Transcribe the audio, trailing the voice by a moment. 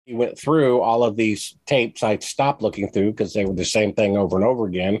He went through all of these tapes I'd stopped looking through because they were the same thing over and over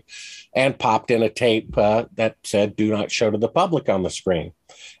again, and popped in a tape that said, "Do not show to the public" on the screen.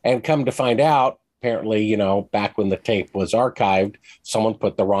 And come to find out, apparently, back when the tape was archived, someone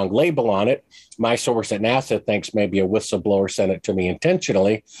put the wrong label on it. My source at NASA thinks maybe a whistleblower sent it to me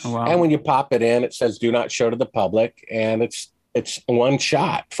intentionally. Oh, wow. And when you pop it in, it says, "Do not show to the public." And it's one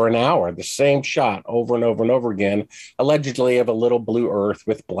shot for an hour, the same shot over and over and over again, allegedly of a little blue Earth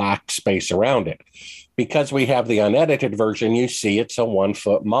with black space around it. Because we have the unedited version, you see it's a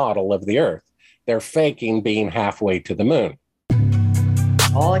 1-foot model of the Earth. They're faking being halfway to the moon.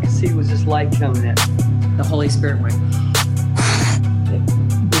 All I could see was this light coming in. The Holy Spirit went, it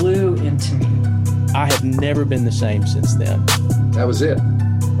blew into me. I have never been the same since then. That was it.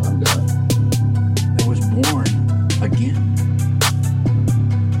 I'm done. I was born again.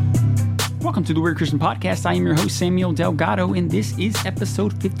 Welcome to the Weird Christian Podcast. I am your host, Samuel Delgado, and this is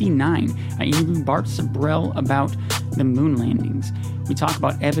episode 59. I interviewed Bart Sibrel about the moon landings. We talk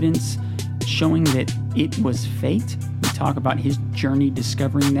about evidence showing that it was faked. We talk about his journey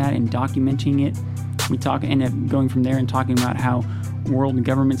discovering that and documenting it. We end up going from there and talking about how world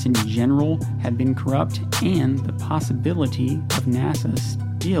governments in general have been corrupt and the possibility of NASA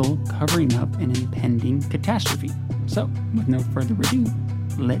still covering up an impending catastrophe. So, with no further ado,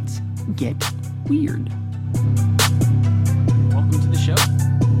 let's get weird. Welcome to the show.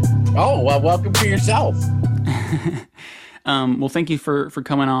 Oh, well, welcome to yourself. Well, thank you for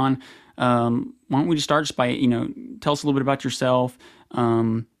coming on. Why don't we just start just by, tell us a little bit about yourself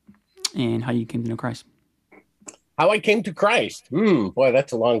and how you came to know Christ. How I came to Christ. Boy,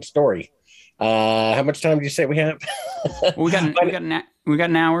 that's a long story. How much time did you say we have? Well, we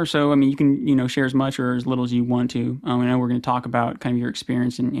got an hour, so I mean, you can share as much or as little as you want to. I know we're going to talk about kind of your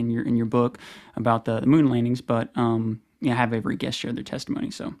experience in your book about the moon landings, but have every guest share their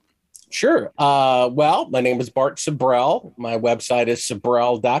testimony. So, sure. Well, my name is Bart Sibrel. My website is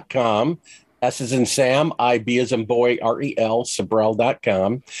sibrel.com. S as in Sam, I-B as in boy, R-E-L,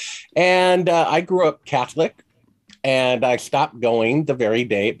 Sibrel.com. And I grew up Catholic, and I stopped going the very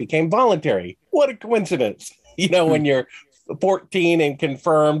day it became voluntary. What a coincidence. When you're 14 and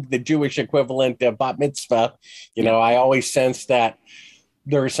confirmed the Jewish equivalent of bat mitzvah, I always sense that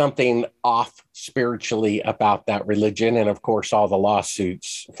there's something off spiritually about that religion. And of course, all the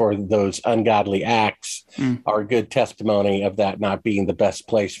lawsuits for those ungodly acts are a good testimony of that not being the best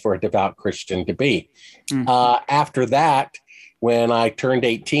place for a devout Christian to be. After that, when I turned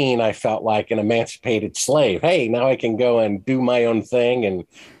 18, I felt like an emancipated slave. Hey, now I can go and do my own thing and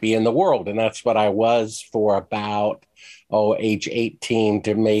be in the world. And that's what I was for about, age 18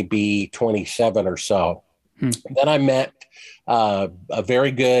 to maybe 27 or so. Then I met a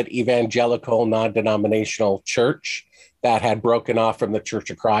very good evangelical, non-denominational church that had broken off from the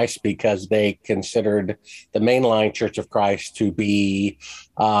Church of Christ because they considered the mainline Church of Christ to be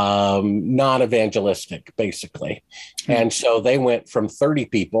non-evangelistic, basically. And so they went from 30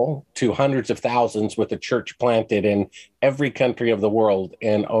 people to hundreds of thousands with a church planted in every country of the world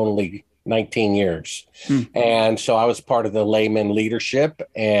in only 19 years. And so I was part of the layman leadership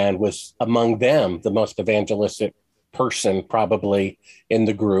and was among them the most evangelistic person probably in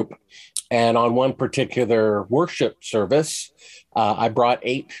the group. And on one particular worship service, I brought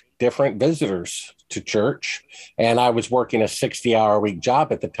 8 different visitors to church, and I was working a 60-hour-a-week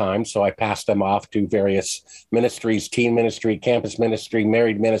job at the time. So I passed them off to various ministries, teen ministry, campus ministry,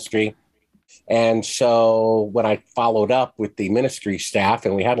 married ministry. And so when I followed up with the ministry staff,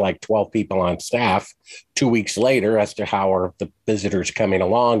 and we had like 12 people on staff, 2 weeks later, as to how are the visitors coming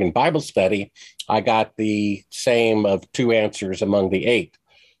along in Bible study, I got the same of 2 answers among the 8.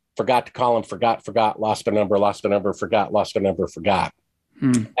 Forgot to call him, forgot, lost a number, forgot, lost a number, forgot.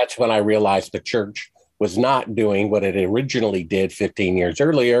 That's when I realized the church was not doing what it originally did 15 years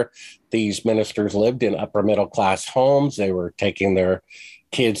earlier. These ministers lived in upper middle class homes. They were taking their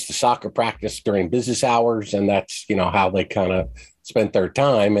kids to soccer practice during business hours, and that's, how they kind of spent their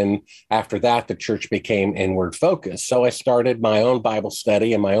time. And after that, the church became inward focused. So I started my own Bible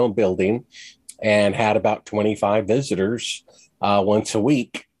study in my own building and had about 25 visitors once a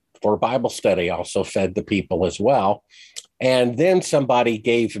week for Bible study. Also fed the people as well. And then somebody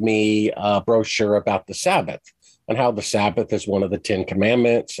gave me a brochure about the Sabbath and how the Sabbath is one of the 10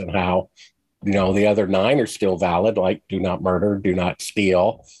 commandments and how, the other 9 are still valid, like do not murder, do not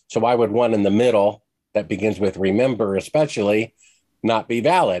steal. So why would one in the middle that begins with remember, especially, not be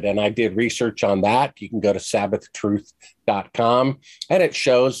valid? And I did research on that. You can go to sabbathtruth.com, and it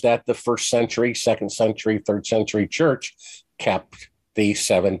shows that the 1st century, 2nd century, 3rd century church kept the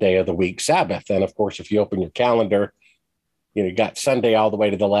 7-day of the week Sabbath. And of course, if you open your calendar you got Sunday all the way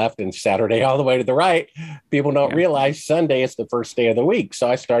to the left and Saturday all the way to the right. People don't realize Sunday is the first day of the week. So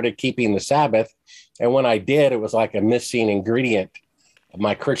I started keeping the Sabbath. And when I did, it was like a missing ingredient.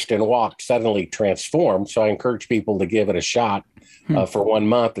 My Christian walk suddenly transformed. So I encourage people to give it a shot for 1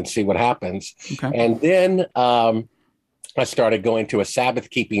 month and see what happens. Okay. And then I started going to a Sabbath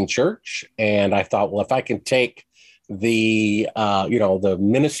keeping church. And I thought, well, if I can take the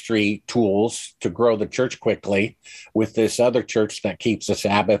ministry tools to grow the church quickly with this other church that keeps the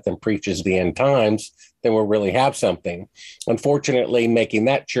Sabbath and preaches the end times, then we'll really have something. Unfortunately, making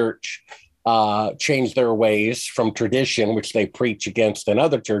that church change their ways from tradition, which they preach against in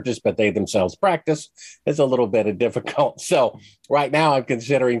other churches, but they themselves practice, is a little bit difficult. So right now I'm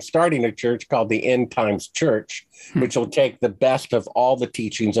considering starting a church called the End Times Church, which will take the best of all the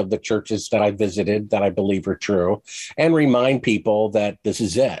teachings of the churches that I visited that I believe are true and remind people that this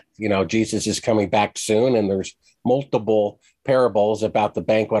is it. Jesus is coming back soon, and there's multiple parables about the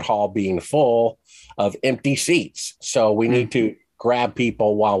banquet hall being full of empty seats. So we need to grab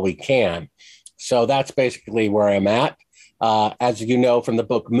people while we can. So that's basically where I'm at. As you know from the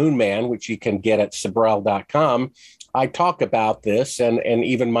book Moon Man, which you can get at Sibrel.com, I talk about this and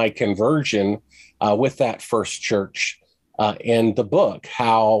even my conversion with that first church in the book,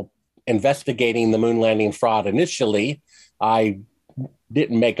 how investigating the moon landing fraud initially, I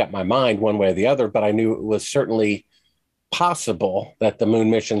didn't make up my mind one way or the other, but I knew it was certainly possible that the moon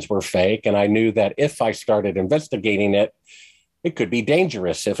missions were fake. And I knew that if I started investigating it, it could be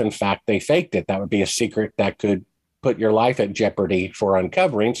dangerous if, in fact, they faked it. That would be a secret that could put your life at jeopardy for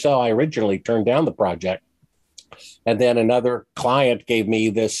uncovering. So I originally turned down the project. And then another client gave me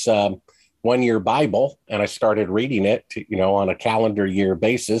this 1-year Bible, and I started reading it, on a calendar year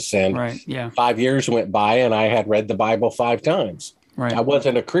basis. And 5 years went by, and I had read the Bible 5 times. Right. I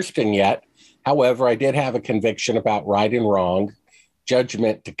wasn't a Christian yet. However, I did have a conviction about right and wrong,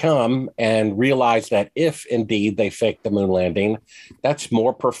 judgment to come, and realize that if indeed they faked the moon landing, that's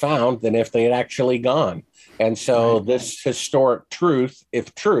more profound than if they had actually gone. And so this historic truth,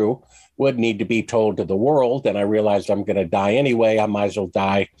 if true, would need to be told to the world. And I realized I'm going to die anyway. I might as well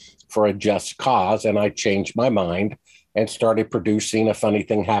die for a just cause. And I changed my mind and started producing A Funny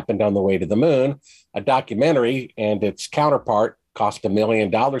Thing Happened on the Way to the Moon, a documentary, and its counterpart cost $1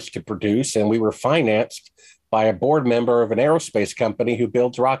 million to produce. And we were financed by a board member of an aerospace company who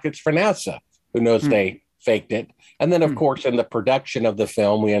builds rockets for NASA, who knows they faked it. And then, of course, in the production of the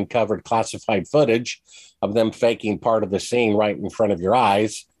film, we uncovered classified footage of them faking part of the scene right in front of your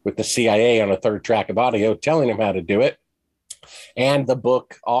eyes with the CIA on a 3rd track of audio telling them how to do it. And the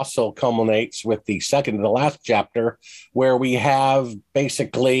book also culminates with the second to the last chapter, where we have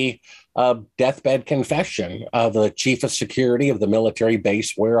basically a deathbed confession of the chief of security of the military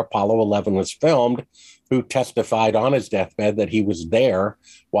base where Apollo 11 was filmed, who testified on his deathbed that he was there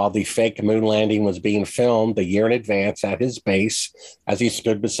while the fake moon landing was being filmed a year in advance at his base, as he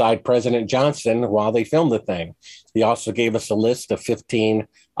stood beside President Johnson while they filmed the thing. He also gave us a list of 15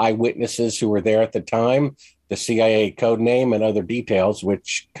 eyewitnesses who were there at the time, the CIA code name, and other details,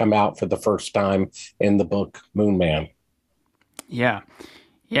 which come out for the first time in the book Moon Man. Yeah.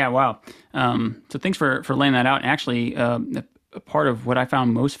 Wow. So thanks for laying that out. Actually, a part of what I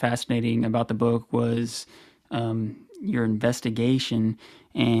found most fascinating about the book was your investigation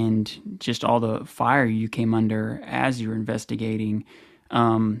and just all the fire you came under as you're investigating.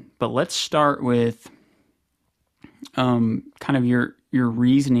 But let's start with kind of your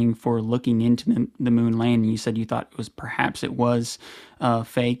reasoning for looking into the moon landing. You said you thought it was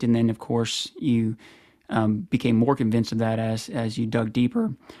faked, and then of course you became more convinced of that as you dug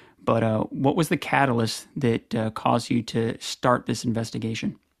deeper. But what was the catalyst that caused you to start this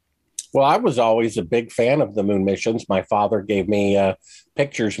investigation? Well, I was always a big fan of the moon missions. My father gave me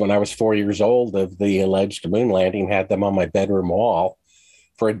pictures when I was 4 years old of the alleged moon landing, had them on my bedroom wall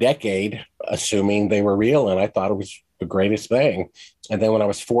for a decade, assuming they were real. And I thought it was the greatest thing. And then when I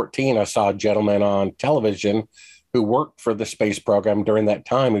was 14, I saw a gentleman on television who worked for the space program during that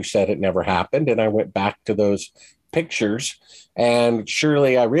time who said it never happened. And I went back to those pictures, and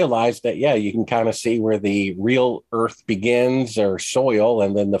surely I realized that, you can kind of see where the real Earth begins, or soil,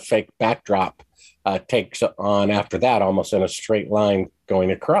 and then the fake backdrop takes on after that, almost in a straight line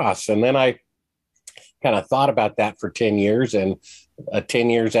going across. And then I kind of thought about that for 10 years. And 10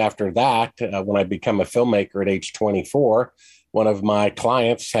 years after that, when I became a filmmaker at age 24, one of my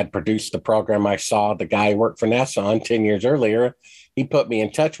clients had produced the program I saw the guy worked for NASA on 10 years earlier. He put me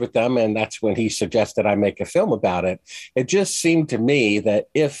in touch with them, and that's when he suggested I make a film about it. It just seemed to me that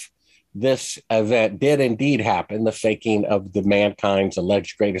if this event did indeed happen, the faking of the mankind's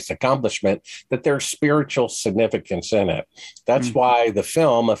alleged greatest accomplishment, that there's spiritual significance in it. That's why the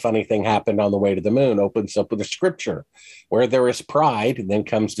film, A Funny Thing Happened on the Way to the Moon, opens up with a scripture: where there is pride, then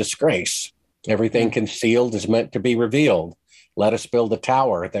comes disgrace. Everything concealed is meant to be revealed. Let us build a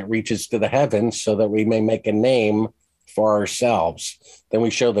tower that reaches to the heavens so that we may make a name for ourselves. Then we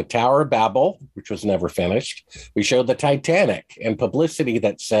show the Tower of Babel, which was never finished. We showed the Titanic and publicity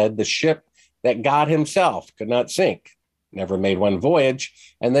that said the ship that God himself could not sink, never made one voyage.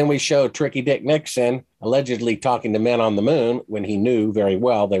 And then we showed Tricky Dick Nixon allegedly talking to men on the moon when he knew very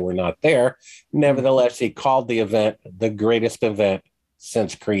well they were not there. Nevertheless, he called the event the greatest event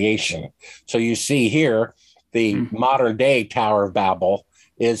since creation. So you see here, the modern day Tower of Babel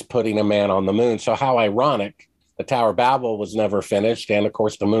is putting a man on the moon. So how ironic. The Tower of Babel was never finished. And of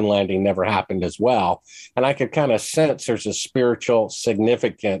course, the moon landing never happened as well. And I could kind of sense there's a spiritual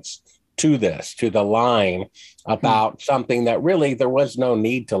significance to this, to the line about something that really there was no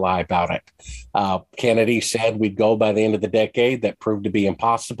need to lie about it. Kennedy said we'd go by the end of the decade. That proved to be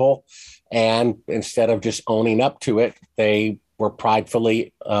impossible. And instead of just owning up to it, they were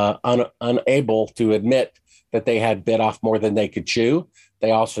pridefully unable to admit that they had bit off more than they could chew.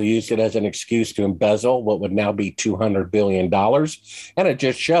 They also used it as an excuse to embezzle what would now be $200 billion. And it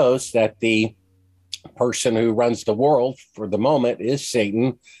just shows that the person who runs the world for the moment is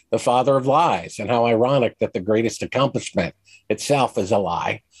Satan, the father of lies. And how ironic that the greatest accomplishment itself is a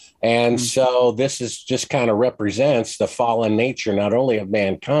lie. And so this is just kind of represents the fallen nature, not only of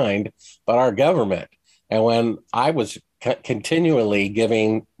mankind, but our government. And when I was continually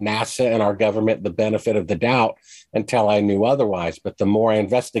giving NASA and our government the benefit of the doubt until I knew otherwise. But the more I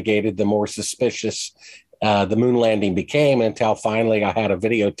investigated, the more suspicious the moon landing became, until finally I had a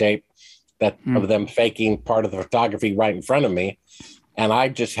videotape of them faking part of the photography right in front of me. And I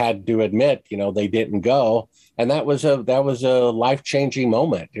just had to admit, they didn't go. And that was a life-changing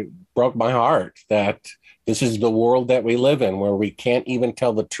moment. It broke my heart that this is the world that we live in, where we can't even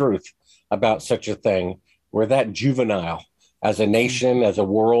tell the truth about such a thing. We're that juvenile as a nation, as a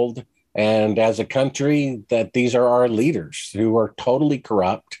world, and as a country, that these are our leaders who are totally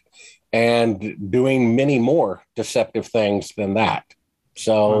corrupt and doing many more deceptive things than that.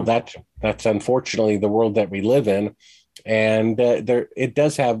 So that's unfortunately the world that we live in. And it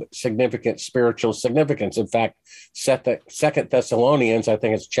does have significant spiritual significance. In fact, Second Thessalonians, I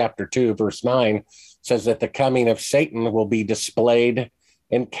think it's chapter 2, verse 9, says that the coming of Satan will be displayed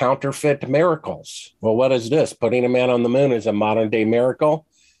in counterfeit miracles. Well, what is this? Putting a man on the moon is a modern day miracle,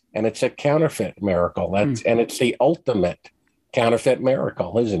 and it's a counterfeit miracle. And it's the ultimate counterfeit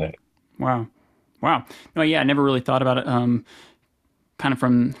miracle, isn't it? Wow. No, yeah, I never really thought about it kind of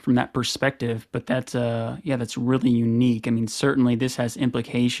from that perspective, but that's really unique. I mean, certainly this has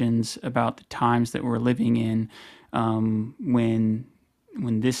implications about the times that we're living in, when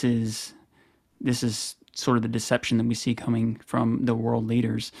this is sort of the deception that we see coming from the world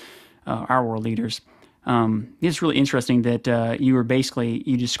leaders, our world leaders. It's really interesting that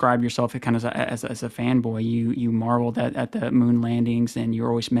you described yourself kind of as a fanboy. You marveled at the moon landings, and you're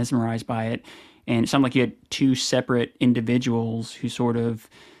always mesmerized by it. And it sounded like you had two separate individuals who sort of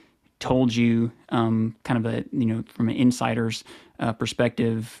told you, kind of from an insider's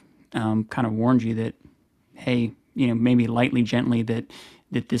perspective, kind of warned you that, hey, maybe lightly, gently, that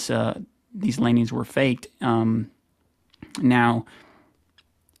these landings were faked. Now,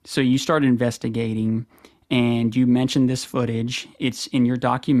 so you started investigating, and you mentioned this footage. It's in your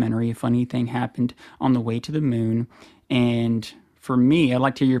documentary, A Funny Thing Happened on the Way to the Moon. And for me, I'd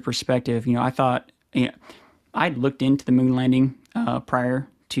like to hear your perspective. I thought, I'd looked into the moon landing prior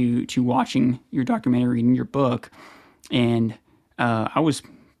to watching your documentary, reading your book, and I was,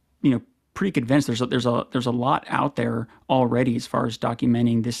 pretty convinced there's a lot out there already as far as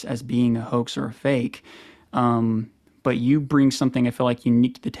documenting this as being a hoax or a fake. But you bring something I feel like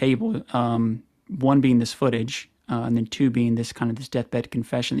unique to the table. One being this footage, and then two being this deathbed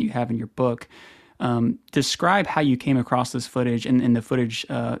confession that you have in your book. Describe how you came across this footage and the footage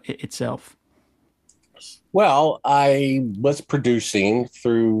itself. Well, I was producing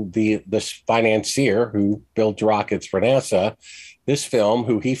through this financier who builds rockets for NASA, this film,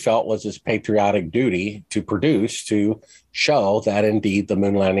 who he felt was his patriotic duty to produce, to show that indeed the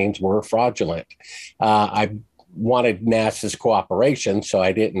moon landings were fraudulent. I wanted NASA's cooperation, so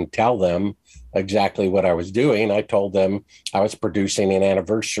I didn't tell them exactly what I was doing. I told them I was producing an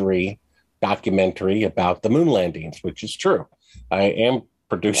anniversary documentary about the moon landings, which is true. I am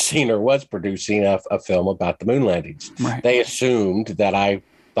was producing a film about the moon landings. Right. They assumed that I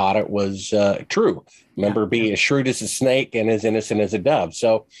thought it was true. Remember, be as shrewd as a snake and as innocent as a dove.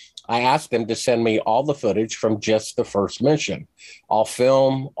 So I asked them to send me all the footage from just the first mission, all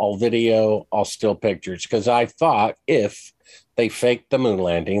film, all video, all still pictures, because I thought if they faked the moon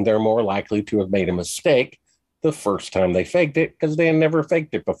landing, they're more likely to have made a mistake the first time they faked it because they had never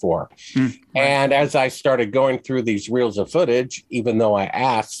faked it before. Right. And as I started going through these reels of footage, even though I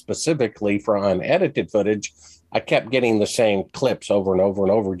asked specifically for unedited footage, I kept getting the same clips over and over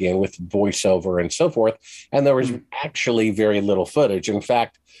and over again with voiceover and so forth. And there was actually very little footage. In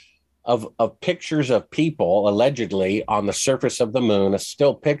fact, of pictures of people allegedly on the surface of the moon, a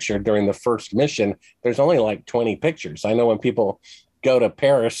still picture during the first mission, there's only like 20 pictures. I know when people go to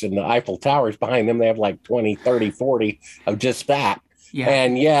Paris and the Eiffel Towers behind them, they have like 20, 30, 40 of just that. Yeah.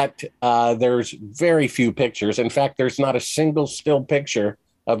 And yet there's very few pictures. In fact, there's not a single still picture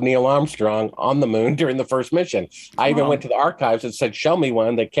of Neil Armstrong on the moon during the first mission. I even went to the archives and said, show me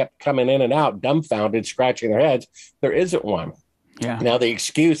one. They kept coming in and out, dumbfounded, scratching their heads. There isn't one. Yeah. Now, the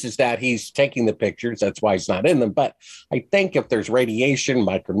excuse is that he's taking the pictures. That's why he's not in them. But I think if there's radiation,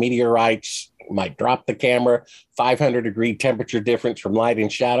 micrometeorites, might drop the camera, 500-degree temperature difference from light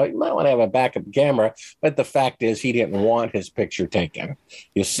and shadow. You might want to have a backup camera. But the fact is he didn't want his picture taken.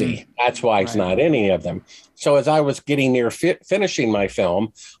 You see, that's why he's not in any of them. So as I was getting near finishing my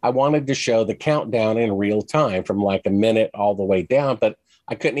film, I wanted to show the countdown in real time from like a minute all the way down. But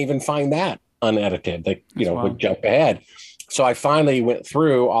I couldn't even find that unedited. They, would jump ahead. So I finally went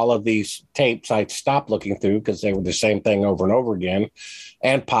through all of these tapes. I'd stopped looking through because they were the same thing over and over again,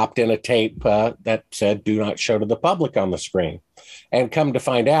 and popped in a tape that said, do not show to the public on the screen. And come to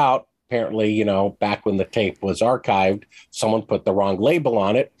find out, apparently, back when the tape was archived, someone put the wrong label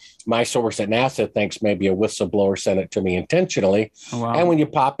on it. My source at NASA thinks maybe a whistleblower sent it to me intentionally. Oh, wow. And when you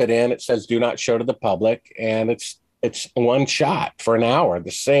pop it in, it says, do not show to the public. And it's one shot for an hour,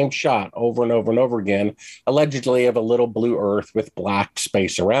 the same shot over and over and over again, allegedly of a little blue Earth with black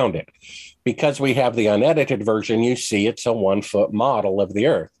space around it. Because we have the unedited version, you see it's a 1-foot model of the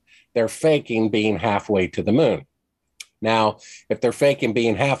Earth. They're faking being halfway to the moon. Now, if they're faking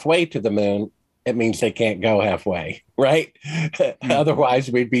being halfway to the moon, it means they can't go halfway, right?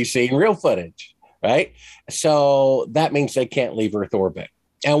 Otherwise, we'd be seeing real footage, right? So that means they can't leave Earth orbit.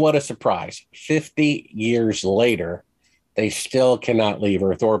 And what a surprise. 50 years later, they still cannot leave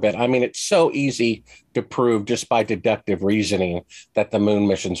Earth orbit. I mean, it's so easy to prove just by deductive reasoning that the moon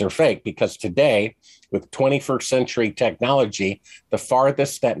missions are fake, because today, with 21st century technology, the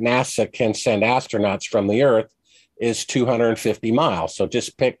farthest that NASA can send astronauts from the Earth is 250 miles. So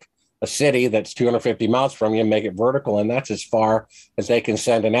just pick a city that's 250 miles from you and make it vertical, and that's as far as they can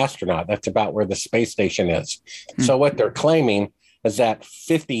send an astronaut. That's about where the space station is. So what they're claiming is that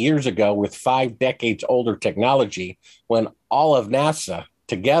 50 years ago, with 5 decades older technology, when all of NASA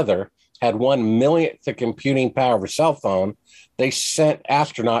together had 1/1,000th the computing power of a cell phone, they sent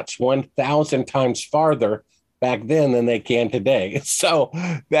astronauts 1,000 times farther back then than they can today. So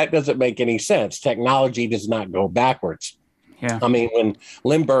that doesn't make any sense. Technology does not go backwards. Yeah. I mean, when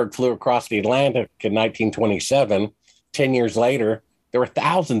Lindbergh flew across the Atlantic in 1927, 10 years later, there were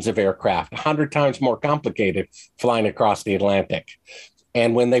thousands of aircraft, 100 times more complicated, flying across the Atlantic.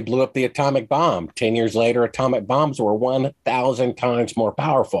 And when they blew up the atomic bomb, 10 years later, atomic bombs were 1,000 times more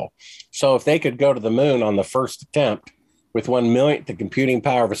powerful. So if they could go to the moon on the first attempt with 1/1,000th the computing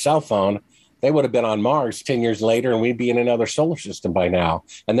power of a cell phone, they would have been on Mars 10 years later, and we'd be in another solar system by now.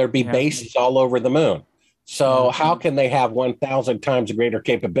 And there'd be bases all over the moon. So how can they have 1,000 times greater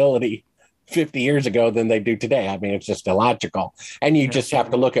capability 50 years ago than they do today? I mean, it's just illogical. And you just have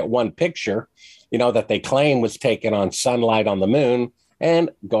to look at one picture, that they claim was taken on sunlight on the moon,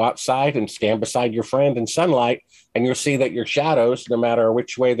 and go outside and stand beside your friend in sunlight, and you'll see that your shadows, no matter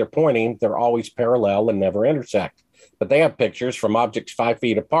which way they're pointing, they're always parallel and never intersect. But they have pictures from objects 5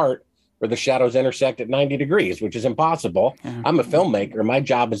 feet apart where the shadows intersect at 90 degrees, which is impossible. I'm a filmmaker. My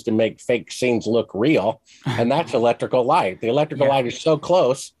job is to make fake scenes look real, and that's electrical light. The electrical light is so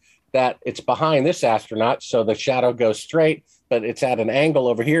close that it's behind this astronaut, so the shadow goes straight, but it's at an angle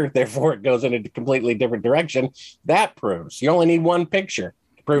over here, therefore it goes in a completely different direction. That proves you only need one picture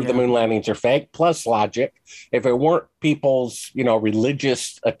to prove the moon landings are fake, plus logic. If it weren't people's,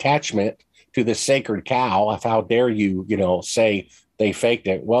 religious attachment to the sacred cow, of how dare you, say they faked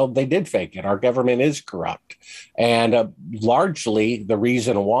it. Well, they did fake it. Our government is corrupt. And largely the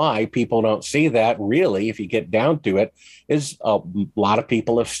reason why people don't see that, really, if you get down to it, is a lot of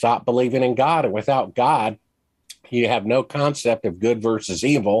people have stopped believing in God. And without God, you have no concept of good versus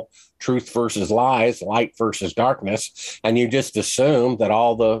evil, truth versus lies, light versus darkness. And you just assume that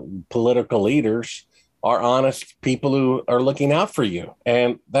all the political leaders are honest people who are looking out for you.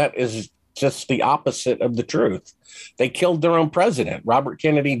 And that is just the opposite of the truth. They killed their own president, Robert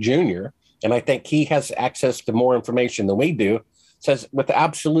Kennedy Jr., and I think he has access to more information than we do, says with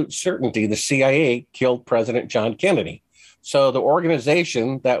absolute certainty the CIA killed President John Kennedy. So the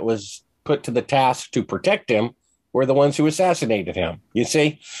organization that was put to the task to protect him were the ones who assassinated him. You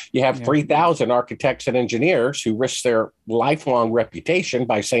see, you have 3,000 architects and engineers who risk their lifelong reputation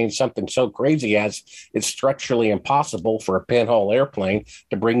by saying something so crazy as it's structurally impossible for a pinhole airplane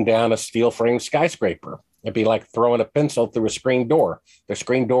to bring down a steel frame skyscraper. It'd be like throwing a pencil through a screen door. The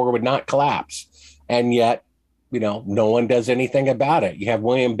screen door would not collapse. And yet, no one does anything about it. You have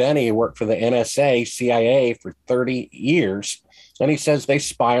William Benny, who worked for the NSA, CIA for 30 years. And he says they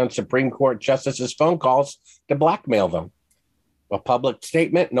spy on Supreme Court justices' phone calls to blackmail them. A public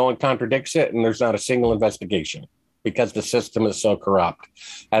statement, no one contradicts it, and there's not a single investigation because the system is so corrupt.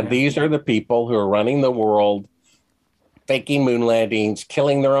 And these are the people who are running the world, faking moon landings,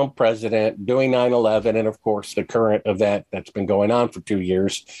 killing their own president, doing 9/11, and of course, the current event that's been going on for 2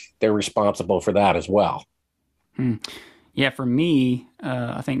 years. They're responsible for that as well. Yeah, for me,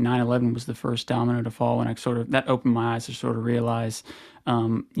 I think 9/11 was the first domino to fall, and that opened my eyes to sort of realize,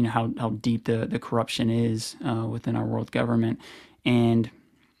 how deep the corruption is within our world government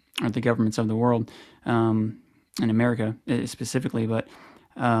or the governments of the world, in America specifically. But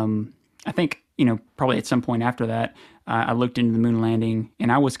I think, probably at some point after that, I looked into the moon landing,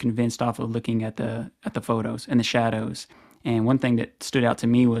 and I was convinced off of looking at the photos and the shadows. And one thing that stood out to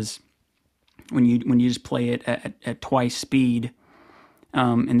me was when you just play it at twice speed,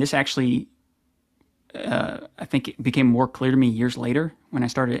 and this actually, I think it became more clear to me years later when I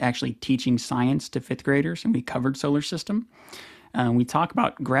started actually teaching science to fifth graders, and we covered solar system. We talk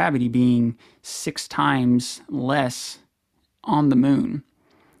about gravity being 6 times less on the moon,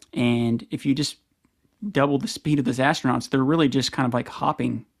 and if you just double the speed of those astronauts, they're really just kind of like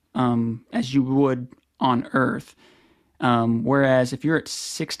hopping as you would on Earth. Whereas if you're at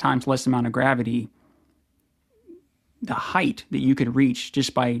 6 times less amount of gravity, the height that you could reach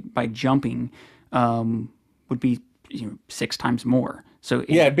just by jumping would be 6 times more. So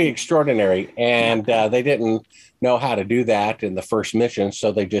it'd be extraordinary. And they didn't know how to do that in the first mission,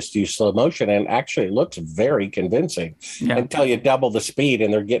 so they just used slow motion, and actually it looks very convincing until you double the speed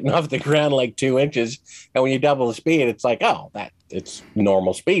and they're getting off the ground like 2 inches. And when you double the speed, it's like, it's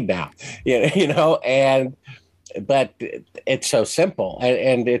normal speed now, but it's so simple.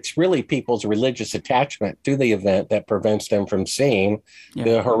 And it's really people's religious attachment to the event that prevents them from seeing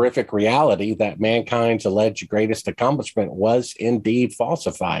the horrific reality that mankind's alleged greatest accomplishment was indeed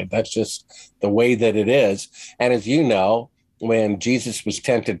falsified. That's just the way that it is. And as you know, when Jesus was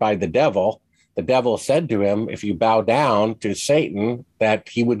tempted by the devil said to him, if you bow down to Satan, that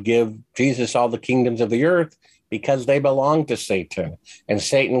he would give Jesus all the kingdoms of the earth, because they belong to Satan, and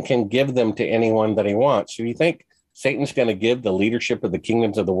Satan can give them to anyone that he wants. So you think Satan's going to give the leadership of the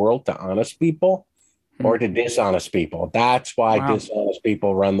kingdoms of the world to honest people or to dishonest people? That's why dishonest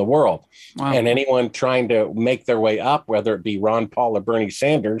people run the world. And anyone trying to make their way up, whether it be Ron Paul or Bernie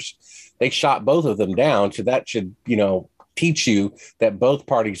Sanders, they shot both of them down. So that should, teach you that both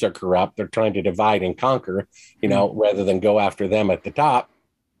parties are corrupt. They're trying to divide and conquer, rather than go after them at the top.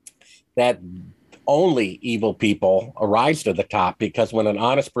 That only evil people arise to the top, because when an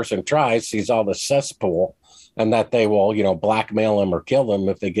honest person tries, sees all the cesspool, and that they will, blackmail them or kill them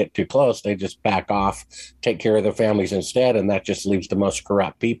if they get too close, they just back off, take care of their families instead, and that just leaves the most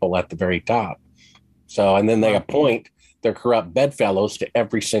corrupt people at the very top. So, and then they appoint their corrupt bedfellows to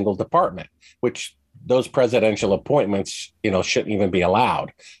every single department, which those presidential appointments, shouldn't even be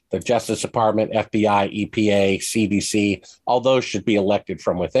allowed. The Justice Department, FBI, EPA, CDC, all those should be elected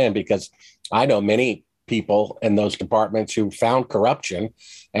from within, because I know many people in those departments who found corruption,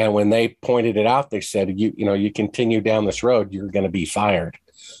 and when they pointed it out, they said, you continue down this road, you're going to be fired.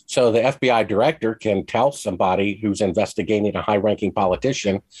 So the FBI director can tell somebody who's investigating a high-ranking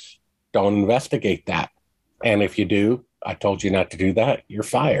politician, don't investigate that. And if you do, I told you not to do that, you're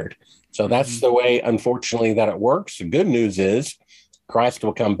fired. So that's the way, unfortunately, that it works. The good news is Christ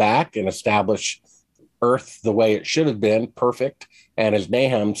will come back and establish earth the way it should have been, perfect. And as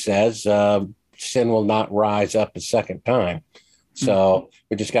Nahum says, sin will not rise up a second time. So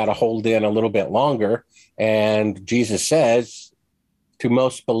we just got to hold in a little bit longer. And Jesus says, to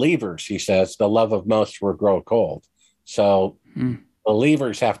most believers, he says, the love of most will grow cold. So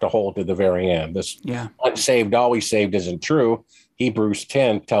believers have to hold to the very end. This unsaved, always saved isn't true. Hebrews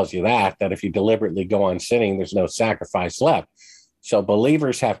 10 tells you that if you deliberately go on sinning, there's no sacrifice left. So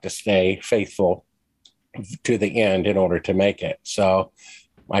believers have to stay faithful to the end in order to make it. So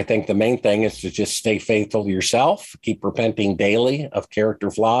I think the main thing is to just stay faithful to yourself, keep repenting daily of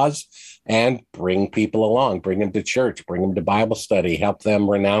character flaws, and bring people along, bring them to church, bring them to Bible study, help them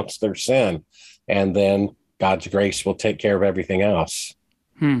renounce their sin. And then God's grace will take care of everything else.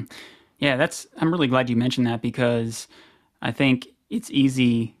 Yeah, I'm really glad you mentioned that, because I think it's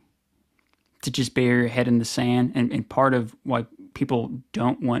easy to just bury your head in the sand. And part of why people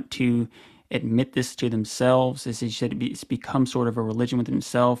don't want to admit this to themselves is it's become sort of a religion within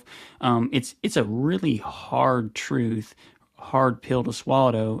themselves. It's a really hard truth, hard pill to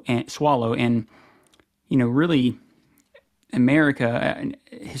swallow. And really, America,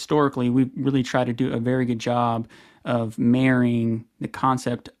 historically, we've really tried to do a very good job of marrying the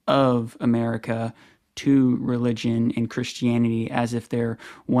concept of America to religion and Christianity as if they're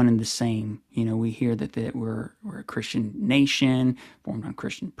one and the same. We hear that we're a Christian nation formed on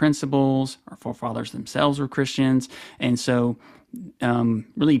Christian principles. Our forefathers themselves were Christians. And so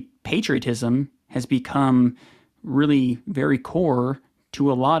really patriotism has become really very core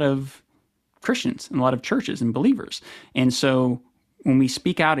to a lot of Christians and a lot of churches and believers. And so when we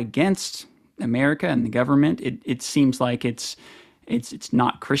speak out against America and the government, it seems like it's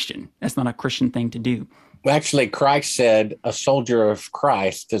not Christian. That's not a Christian thing to do. Actually, Christ said a soldier of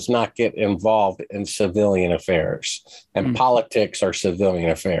Christ does not get involved in civilian affairs, and politics are civilian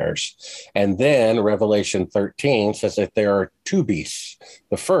affairs. And then Revelation 13 says that there are two beasts.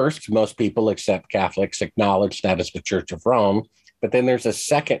 The first, most people except Catholics acknowledge that as the Church of Rome. But then there's a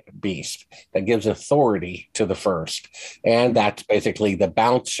second beast that gives authority to the first. And that's basically the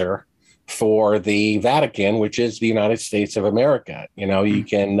bouncer for the Vatican, which is the United States of America. You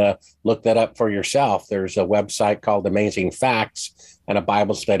can look that up for yourself. There's a website called Amazing Facts and a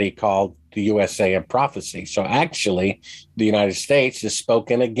Bible study called The USA of Prophecy. So actually, the United States is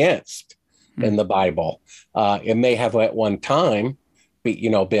spoken against in the Bible. It may have at one time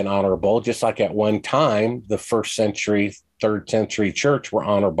been honorable, just like at one time, the first century, third century church were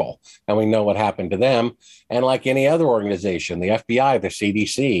honorable. And we know what happened to them. And like any other organization, the FBI, the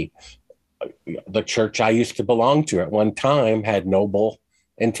CDC, the church I used to belong to at one time had noble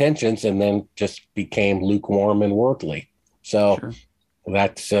intentions and then just became lukewarm and worldly. So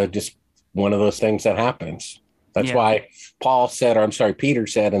that's just one of those things that happens. That's why Peter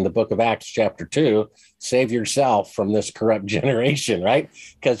said in the book of Acts, chapter 2, save yourself from this corrupt generation, right?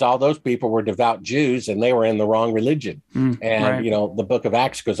 Because all those people were devout Jews and they were in the wrong religion. The book of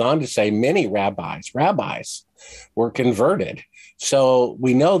Acts goes on to say many rabbis were converted. So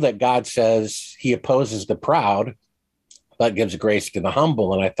we know that God says he opposes the proud, but gives grace to the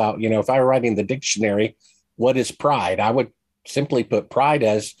humble. And I thought, if I were writing the dictionary, what is pride? I would simply put pride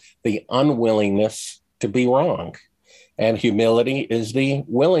as the unwillingness to be wrong. And humility is the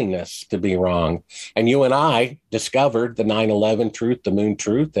willingness to be wrong. And you and I discovered the 9/11 truth, the moon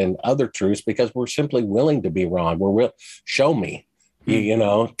truth, and other truths because we're simply willing to be wrong. Show me,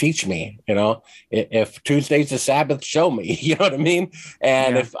 teach me, if Tuesday's the Sabbath, show me, you know what I mean?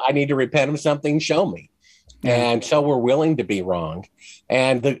 And if I need to repent of something, show me. And so we're willing to be wrong.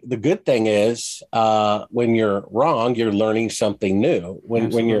 And the good thing is when you're wrong, you're learning something new.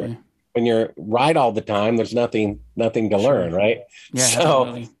 When you're right all the time, there's nothing to learn, right? Yeah, so,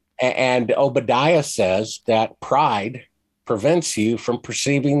 absolutely. And Obadiah says that pride prevents you from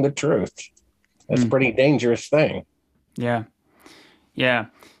perceiving the truth. That's a pretty dangerous thing. Yeah. Yeah.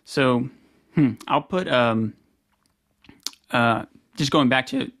 So I'll put, just going back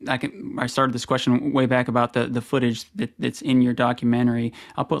to, I started this question way back about the footage that's in your documentary.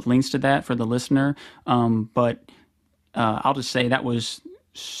 I'll put links to that for the listener. But I'll just say that was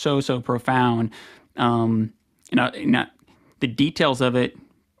so profound. The details of it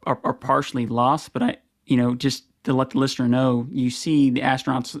are partially lost, but just to let the listener know, you see the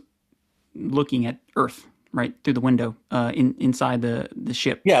astronauts looking at Earth right through the window inside the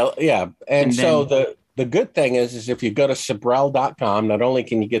ship. Yeah. And so the good thing is if you go to Sibrel.com, not only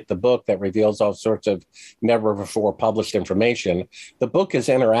can you get the book that reveals all sorts of never before published information, the book is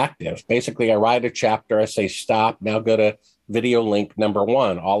interactive. Basically, I write a chapter, I say, stop, now go to video link number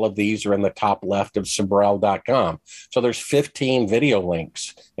 1. All of these are in the top left of Sibrel.com. So there's 15 video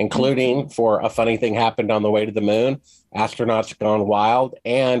links, including for a funny thing happened on the way to the moon, astronauts gone wild,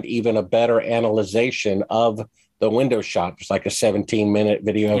 and even a better analyzation of the window shot. There's like a 17-minute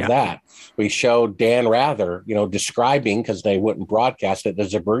video of that. We showed Dan Rather, describing, because they wouldn't broadcast it, the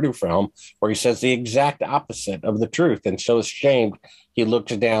Zabrudu film, where he says the exact opposite of the truth. And so ashamed, he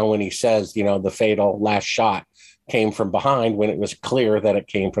looks down when he says, the fatal last shot came from behind when it was clear that it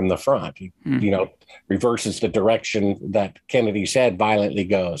came from the front. He, reverses the direction that Kennedy's head violently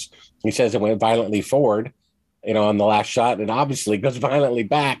goes. He says it went violently forward on the last shot, and obviously goes violently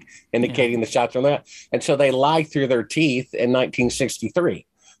back, indicating the shots from that. And so they lied through their teeth in 1963.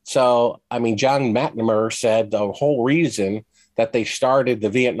 So, I mean, John McNamara said the whole reason that they started the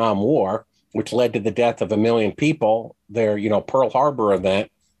Vietnam War, which led to the death of 1 million people, their, Pearl Harbor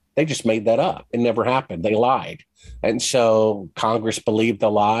event, they just made that up. It never happened. They lied. And so Congress believed the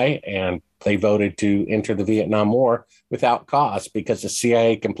lie, and they voted to enter the Vietnam War without cause because the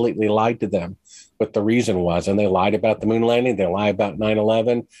CIA completely lied to them what the reason was. And they lied about the moon landing. They lied about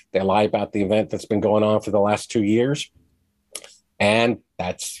 9/11. They lied about the event that's been going on for the last 2 years. And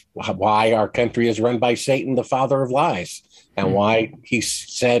that's why our country is run by Satan, the father of lies, and why he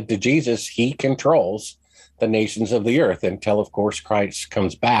said to Jesus, he controls the nations of the earth until, of course, Christ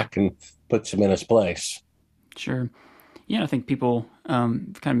comes back and puts him in his place. Sure. Yeah, I think people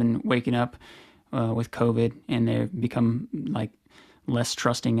kind of been waking up with COVID, and they've become like less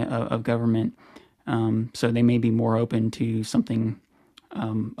trusting of government. So they may be more open to something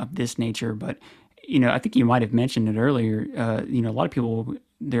of this nature. But, I think you might have mentioned it earlier. A lot of people,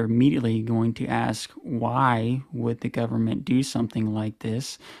 they're immediately going to ask, why would the government do something like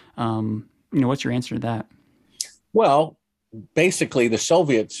this? What's your answer to that? Well, basically, the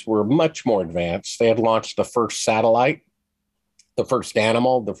Soviets were much more advanced. They had launched the first satellite, the first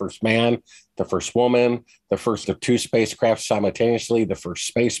animal, the first man, the first woman, the first of 2 spacecraft simultaneously, the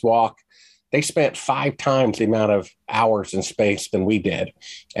first spacewalk. They spent 5 times the amount of hours in space than we did.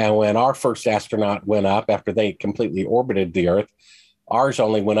 And when our first astronaut went up after they completely orbited the Earth, ours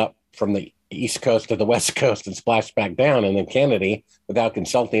only went up from the East Coast to the West Coast and splashed back down. And then Kennedy, without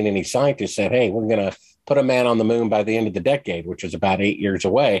consulting any scientists, said, hey, we're going to put a man on the moon by the end of the decade, which is about 8 years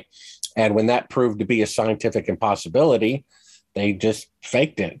away. And when that proved to be a scientific impossibility, they just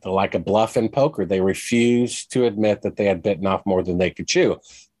faked it. They're like a bluff in poker. They refused to admit that they had bitten off more than they could chew.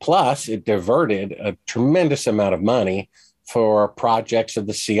 Plus, it diverted a tremendous amount of money for projects of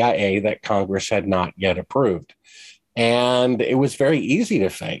the CIA that Congress had not yet approved. And it was very easy to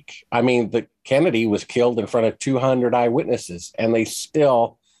fake. I mean, the Kennedy was killed in front of 200 eyewitnesses, and they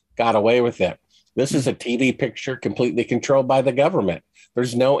still got away with it. This is a TV picture completely controlled by the government.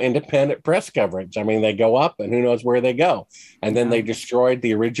 There's no independent press coverage. I mean, they go up and who knows where they go. And then they destroyed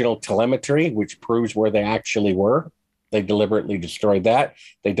the original telemetry, which proves where they actually were. They deliberately destroyed that.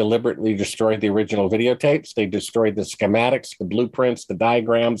 They deliberately destroyed the original videotapes. They destroyed the schematics, the blueprints, the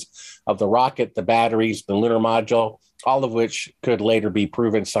diagrams of the rocket, the batteries, the lunar module, all of which could later be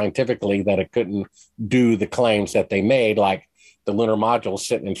proven scientifically that it couldn't do the claims that they made, like the lunar module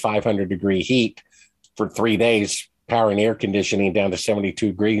sitting in 500-degree heat for 3 days, powering air conditioning down to 72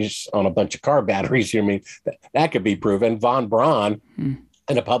 degrees on a bunch of car batteries. I mean, that could be proven. Von Braun,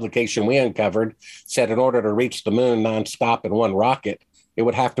 in a publication we uncovered, said in order to reach the moon nonstop in one rocket, it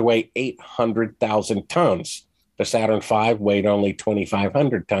would have to weigh 800,000 tons. The Saturn V weighed only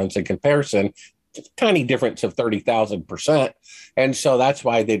 2,500 tons in comparison. It's a tiny difference of 30,000%. And so that's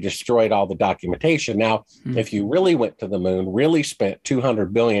why they destroyed all the documentation. Now, if you really went to the moon, really spent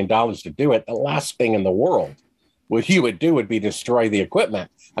 $200 billion to do it, the last thing in the world what you would do would be destroy the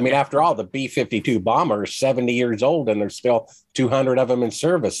equipment. I mean, after all, the B-52 bomber is 70 years old and there's still 200 of them in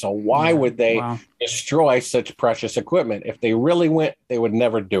service. So why would they destroy such precious equipment? If they really went, they would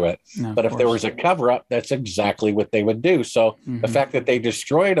never do it. No, but if there was a cover-up, that's exactly what they would do. So the fact that they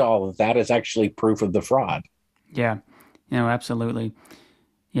destroyed all of that is actually proof of the fraud. Yeah, absolutely.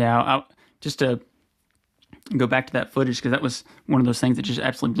 Yeah, just to go back to that footage, because that was one of those things that just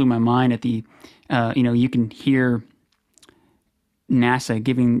absolutely blew my mind at the, you can hear NASA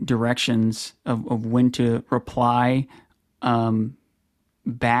giving directions of when to reply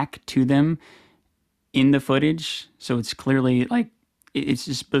back to them in the footage. So it's clearly like, it's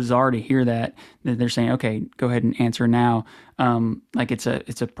just bizarre to hear that they're saying, okay, go ahead and answer now. Like it's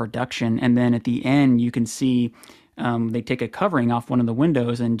a production. And then at the end, you can see they take a covering off one of the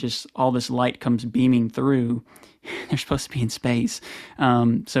windows and just all this light comes beaming through. They're supposed to be in space.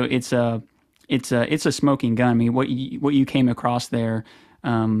 So it's a smoking gun. I mean, what you came across there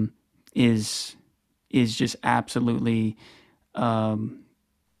is just absolutely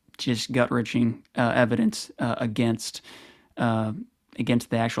just gut-wrenching evidence against the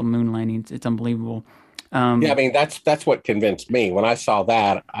actual moon landing. It's unbelievable. I mean, that's what convinced me. When I saw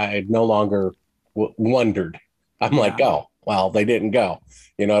that, I no longer wondered. I'm like, oh, well, they didn't go.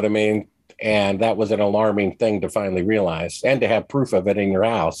 You know what I mean? And that was an alarming thing to finally realize and to have proof of it in your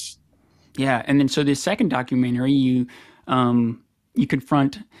house. Yeah. And then so the second documentary, you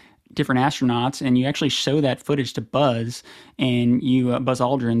confront different astronauts and you actually show that footage to Buzz and Buzz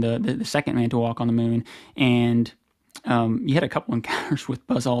Aldrin, the second man to walk on the moon. And you had a couple encounters with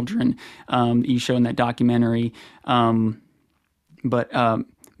Buzz Aldrin you show in that documentary. But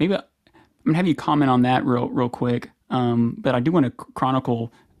maybe I'm gonna have you comment on that real quick. But I do want to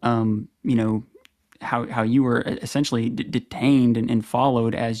chronicle, how you were essentially detained and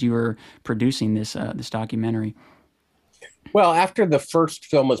followed as you were producing this documentary. Well, after the first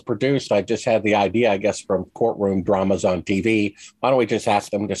film was produced, I just had the idea, I guess, from courtroom dramas on TV. Why don't we just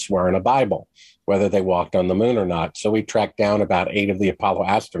ask them to swear in a Bible, whether they walked on the moon or not? So we tracked down about 8 of the Apollo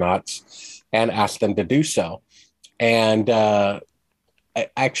astronauts and asked them to do so. And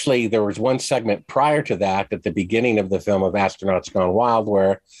actually, there was one segment prior to that, at the beginning of the film of Astronauts Gone Wild,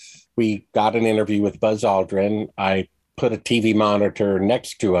 where we got an interview with Buzz Aldrin. I put a TV monitor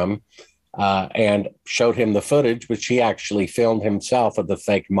next to him and showed him the footage, which he actually filmed himself of the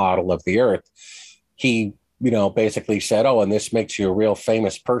fake model of the Earth. He, basically said, "Oh, and this makes you a real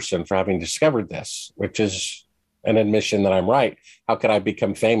famous person for having discovered this," which is an admission that I'm right. How could I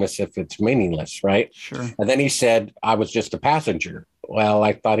become famous if it's meaningless, right? Sure. And then he said, "I was just a passenger." Well,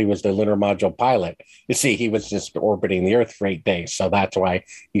 I thought he was the lunar module pilot. You see, he was just orbiting the Earth for 8 days. So that's why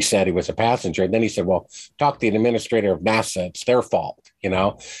he said he was a passenger. And then he said, "Well, talk to the administrator of NASA. It's their fault,"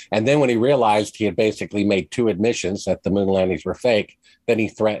 And then when he realized he had basically made 2 admissions that the moon landings were fake, then he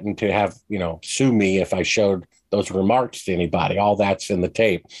threatened to have, sue me if I showed those remarks to anybody. All that's in the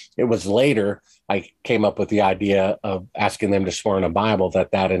tape. It was later I came up with the idea of asking them to swear in a Bible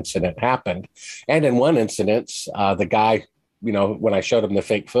that incident happened. And in one incident, the guy, when I showed him the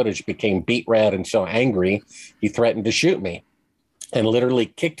fake footage, became beet red and so angry, he threatened to shoot me and literally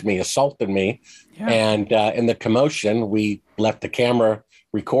kicked me, assaulted me. Yeah. And in the commotion, we left the camera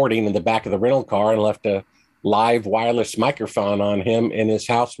recording in the back of the rental car and left a live wireless microphone on him in his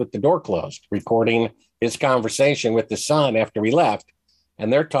house with the door closed, recording his conversation with the son after we left.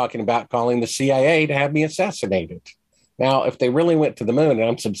 And they're talking about calling the CIA to have me assassinated. Now, if they really went to the moon, and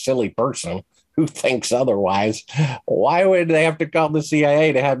I'm some silly person who thinks otherwise, why would they have to call the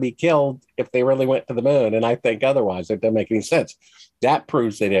CIA to have me killed if they really went to the moon? And I think otherwise. It doesn't make any sense. That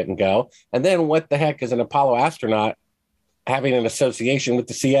proves they didn't go. And then what the heck is an Apollo astronaut having an association with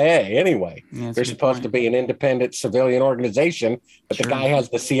the CIA anyway? Yeah, they're supposed to be an independent civilian organization, but the guy has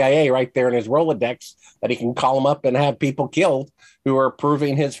the CIA right there in his Rolodex that he can call them up and have people killed who are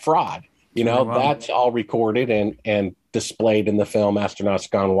proving his fraud. That's all recorded and displayed in the film Astronauts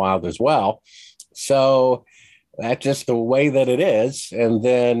Gone Wild as well. So that's just the way that it is. And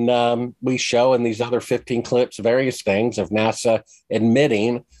then we show in these other 15 clips various things of NASA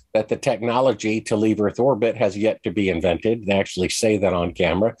admitting that the technology to leave Earth orbit has yet to be invented. They actually say that on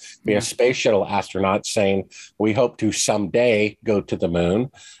camera. We have space shuttle astronauts saying, "We hope to someday go to the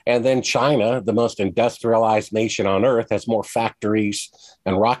moon." And then China, the most industrialized nation on Earth, has more factories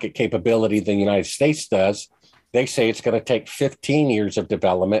and rocket capability than the United States does. They say it's going to take 15 years of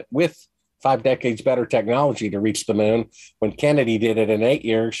development with 5 decades better technology to reach the moon, when Kennedy did it in 8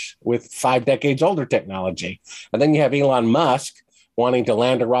 years with 5 decades older technology. And then you have Elon Musk wanting to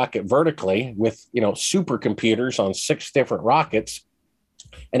land a rocket vertically with, supercomputers on 6 different rockets.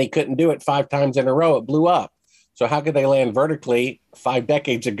 And he couldn't do it 5 times in a row. It blew up. So how could they land vertically 5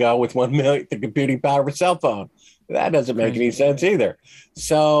 decades ago with 1/1,000,000th the computing power of a cell phone? That doesn't make any sense either.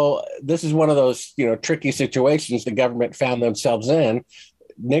 So this is one of those, tricky situations the government found themselves in.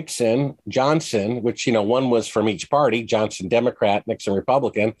 Nixon, Johnson, which, one was from each party, Johnson Democrat, Nixon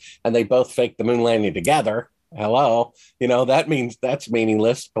Republican, and they both faked the moon landing together. Hello, that means that's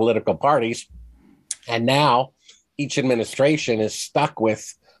meaningless political parties. And now each administration is stuck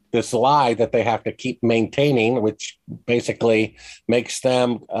with this lie that they have to keep maintaining, which basically makes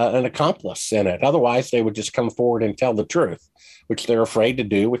them an accomplice in it. Otherwise, they would just come forward and tell the truth, which they're afraid to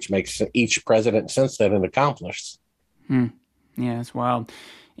do, which makes each president since then an accomplice. Yeah, it's wild.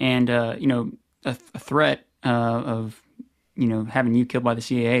 And, a threat of, having you killed by the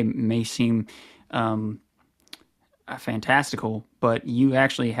CIA may seem fantastical, but you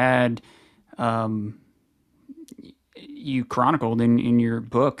actually had, you chronicled in your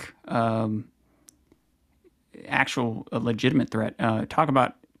book, actual legitimate threat. Talk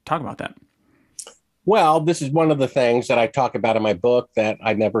about that. Well, this is one of the things that I talk about in my book that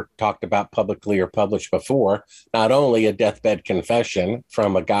I never talked about publicly or published before. Not only a deathbed confession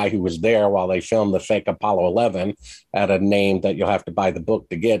from a guy who was there while they filmed the fake Apollo 11 at a name that you'll have to buy the book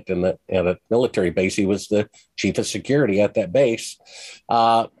to get at a military base. He was the chief of security at that base.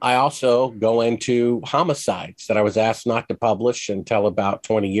 I also go into homicides that I was asked not to publish until about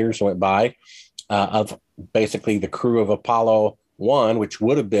 20 years went by, of basically the crew of Apollo 1, which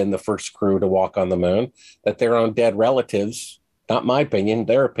would have been the first crew to walk on the moon, that their own dead relatives not my opinion,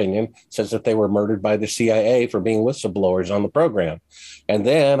 their opinion, says that they were murdered by the CIA for being whistleblowers on the program. And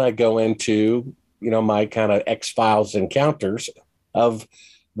then I go into, my kind of X-Files encounters of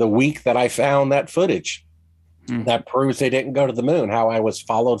the week that I found that footage. That proves they didn't go to the moon, how I was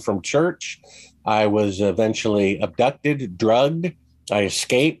followed from church. I was eventually abducted, drugged. I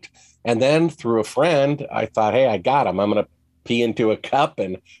escaped. And then through a friend, I thought, hey, I got him. I'm going to pee into a cup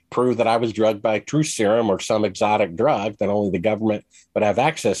and prove that I was drugged by truth serum or some exotic drug that only the government would have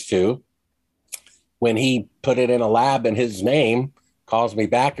access to. When he put it in a lab in his name, calls me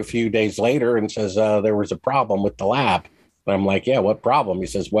back a few days later and says there was a problem with the lab. And I'm like, yeah, what problem? He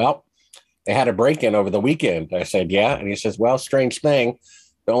says, well, they had a break-in over the weekend. I said, yeah. And he says, well, strange thing.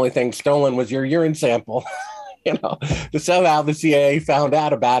 The only thing stolen was your urine sample. Somehow the CIA found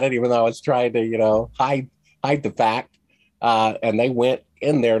out about it, even though I was trying to, hide the fact. And they went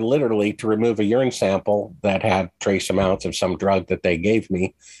in there literally to remove a urine sample that had trace amounts of some drug that they gave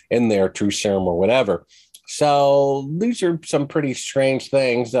me in there, true serum or whatever. So these are some pretty strange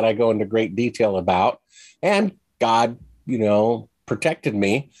things that I go into great detail about. And God, protected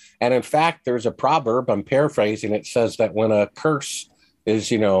me. And in fact, there's a proverb, I'm paraphrasing, it says that when a curse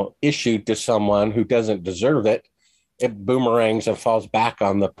is, issued to someone who doesn't deserve it, it boomerangs and falls back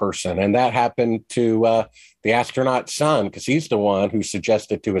on the person. And that happened to the astronaut's son, because he's the one who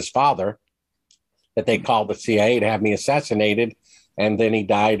suggested to his father that they called the CIA to have me assassinated. And then he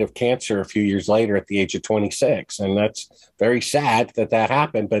died of cancer a few years later at the age of 26. And that's very sad that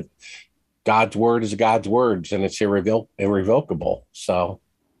happened. But God's word is God's words, and it's irrevocable. So,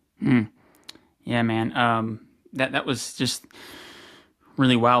 yeah, man, that was just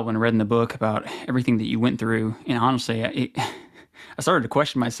really wild when I read in the book about everything that you went through. And honestly, I started to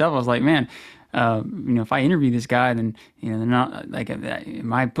question myself. I was like, man, if I interview this guy, then they're not like,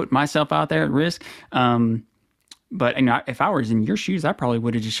 am I putting myself out there at risk? But if I was in your shoes, I probably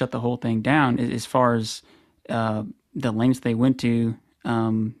would have just shut the whole thing down. As far as the lengths they went to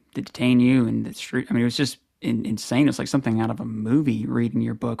detain you and the street. I mean, it was just insane. It's like something out of a movie. Reading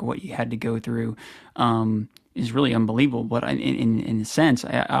your book, what you had to go through is really unbelievable. But in a sense,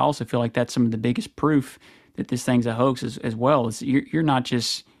 I also feel like that's some of the biggest proof that this thing's a hoax as well. Is you're not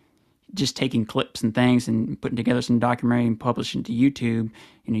just taking clips and things and putting together some documentary and publishing to YouTube.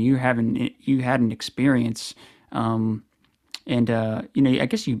 You had an experience. I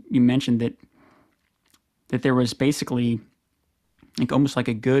guess you mentioned that there was basically like almost like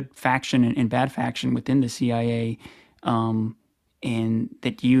a good faction and bad faction within the CIA, and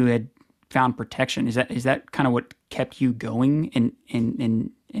that you had found protection. Is that kind of what kept you going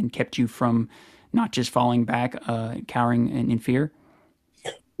and kept you from not just falling back, cowering in fear?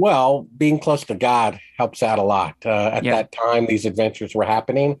 Well, being close to God helps out a lot. At that time, these adventures were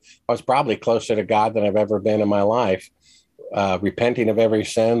happening. I was probably closer to God than I've ever been in my life. Repenting of every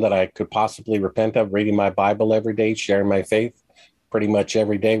sin that I could possibly repent of, reading my Bible every day, sharing my faith pretty much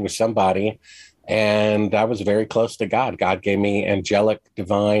every day with somebody. And I was very close to God. God gave me angelic,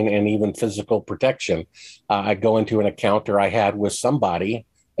 divine, and even physical protection. I go into an encounter I had with somebody,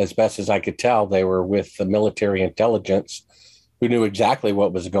 as best as I could tell, they were with the military intelligence who knew exactly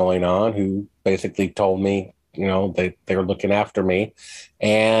what was going on, who basically told me, they were looking after me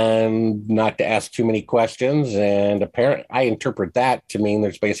and not to ask too many questions. And apparently I interpret that to mean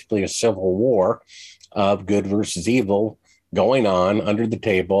there's basically a civil war of good versus evil going on under the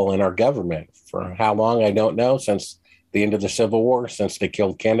table in our government. For how long, I don't know. Since the end of the Civil War, since they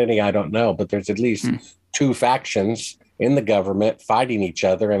killed Kennedy, I don't know. But there's at least two factions in the government fighting each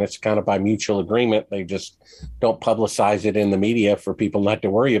other, and it's kind of by mutual agreement. They just don't publicize it in the media for people not to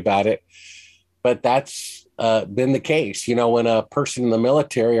worry about it. But that's been the case. When a person in the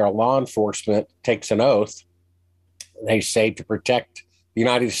military or law enforcement takes an oath, they say to protect the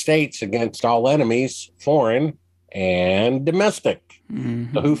United States against all enemies, foreign and domestic.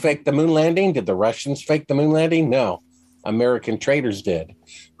 Mm-hmm. So who faked the moon landing? Did the Russians fake the moon landing? No. American traitors did.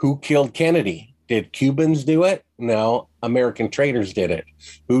 Who killed Kennedy? Did Cubans do it? No. American traitors did it.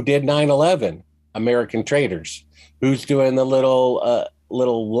 Who did 9/11? American traitors. Who's doing the little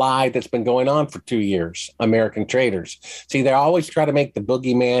lie that's been going on for 2 years? American traitors. See, they always try to make the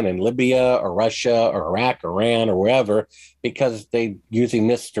boogeyman in Libya or Russia or Iraq, Iran or wherever, because they're using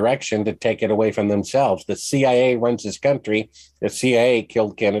misdirection to take it away from themselves. The CIA runs this country. The CIA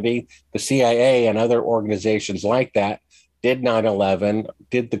killed Kennedy. The CIA and other organizations like that did 9/11,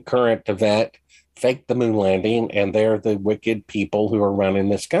 did the current event, faked the moon landing, and they're the wicked people who are running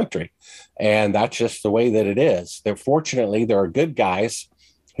this country. And that's just the way that it is. Fortunately, there are good guys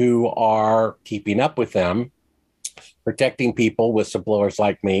who are keeping up with them, protecting people, whistleblowers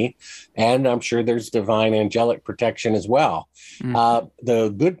like me. And I'm sure there's divine angelic protection as well.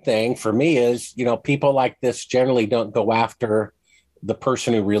 The good thing for me is, people like this generally don't go after the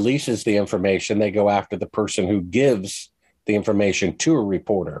person who releases the information. They go after the person who gives the information to a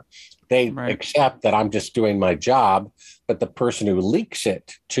reporter. They accept that I'm just doing my job, but the person who leaks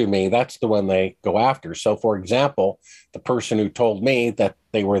it to me, that's the one they go after. So, for example, the person who told me that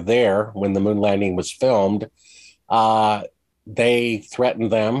they were there when the moon landing was filmed, they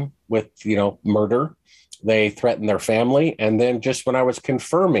threatened them with, murder. They threatened their family. And then just when I was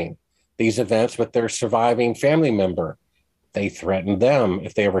confirming these events with their surviving family member, they threatened them.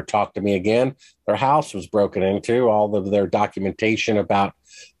 If they ever talked to me again, their house was broken into. All of their documentation about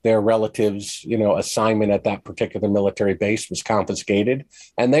their relatives, assignment at that particular military base was confiscated.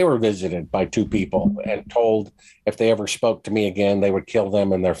 And they were visited by two people and told if they ever spoke to me again, they would kill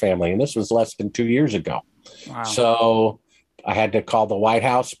them and their family. And this was less than 2 years ago. Wow. So I had to call the White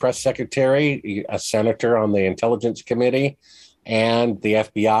House press secretary, a senator on the Intelligence Committee, and the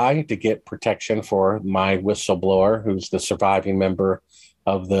FBI to get protection for my whistleblower, who's the surviving member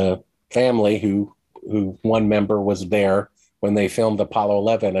of the family who one member was there when they filmed Apollo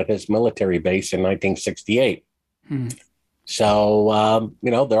 11 at his military base in 1968. So,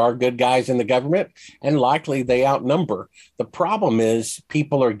 there are good guys in the government, and likely they outnumber. The problem is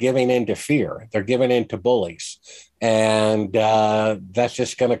people are giving in to fear. They're giving in to bullies. And that's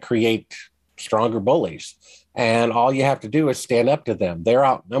just going to create stronger bullies. And all you have to do is stand up to them. They're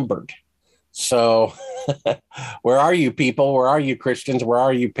outnumbered. So where are you people? Where are you Christians? Where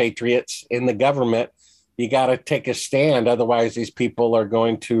are you patriots in the government? You got to take a stand. Otherwise, these people are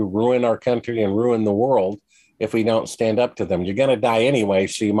going to ruin our country and ruin the world if we don't stand up to them. You're going to die anyway,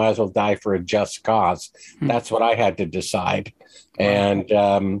 so you might as well die for a just cause. That's what I had to decide. And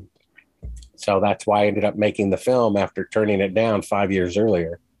so that's why I ended up making the film after turning it down 5 years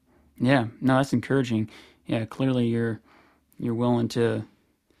earlier. Yeah, no, that's encouraging. Yeah, clearly you're willing to,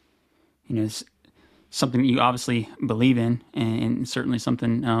 something you obviously believe in, and certainly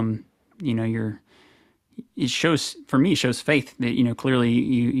something, it shows faith that, clearly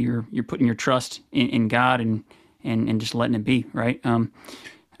you're putting your trust in God and just letting it be, right? I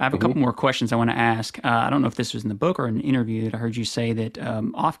have a couple more questions I want to ask. I don't know if this was in the book or in an interview that I heard you say that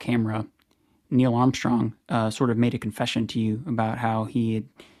off camera, Neil Armstrong sort of made a confession to you about how he had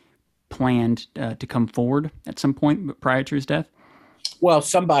planned to come forward at some point prior to his death? Well,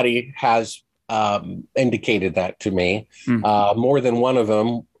 somebody has indicated that to me, more than one of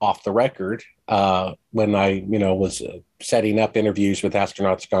them off the record, when I, was setting up interviews with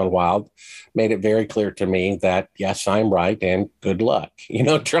Astronauts Gone Wild, made it very clear to me that, yes, I'm right. And good luck,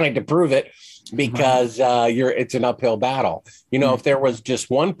 trying to prove it, because it's an uphill battle. If there was just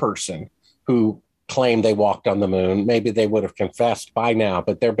one person who claimed they walked on the moon, maybe they would have confessed by now,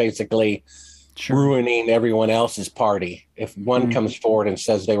 but they're basically ruining everyone else's party. If one comes forward and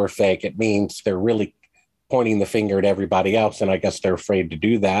says they were fake, it means they're really pointing the finger at everybody else. And I guess they're afraid to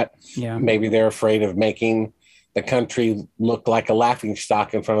do that. Yeah. Maybe they're afraid of making the country look like a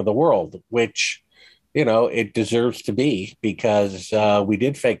laughingstock in front of the world, which, it deserves to be, because we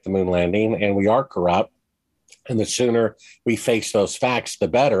did fake the moon landing and we are corrupt. And the sooner we face those facts, the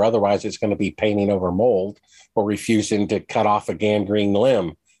better. Otherwise, it's going to be painting over mold or refusing to cut off a gangrene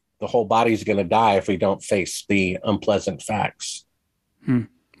limb. The whole body's going to die if we don't face the unpleasant facts.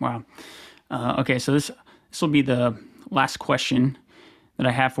 Wow. Okay, so this will be the last question that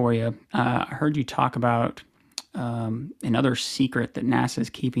I have for you. I heard you talk about another secret that NASA is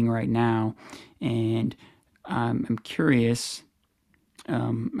keeping right now, and I'm curious.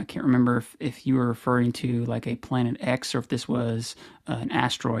 I can't remember if you were referring to like a Planet X, or if this was an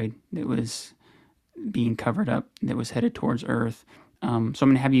asteroid that was being covered up that was headed towards Earth. So I'm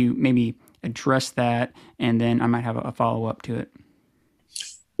going to have you maybe address that, and then I might have a follow-up to it.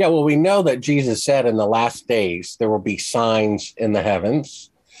 Yeah, well, we know that Jesus said in the last days there will be signs in the heavens,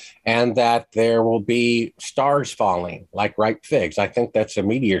 and that there will be stars falling like ripe figs. I think that's a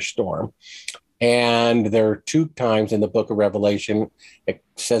meteor storm. And there are 2 times in the book of Revelation, it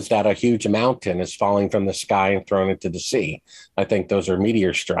says that a huge mountain is falling from the sky and thrown into the sea. I think those are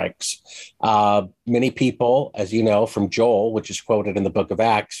meteor strikes. Many people, as you know, from Joel, which is quoted in the book of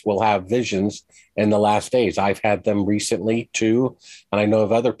Acts, will have visions in the last days. I've had them recently too, and I know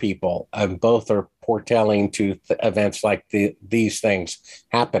of other people, and both are foretelling to events like these things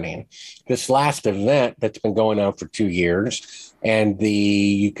happening. This last event that's been going on for 2 years, and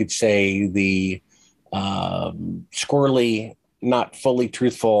you could say the squirrely, not fully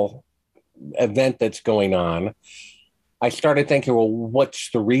truthful event that's going on, I started thinking, well,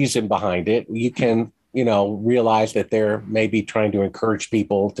 what's the reason behind it? You can realize that they're maybe trying to encourage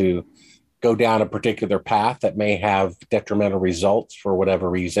people to go down a particular path that may have detrimental results for whatever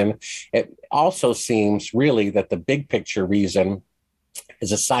reason. It also seems really that the big picture reason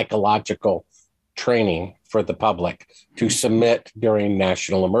is a psychological training for the public to submit during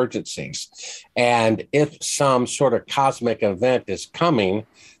national emergencies. And if some sort of cosmic event is coming,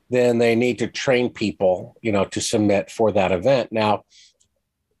 then they need to train people, to submit for that event. Now,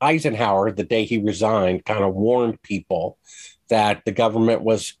 Eisenhower, the day he resigned, kind of warned people that the government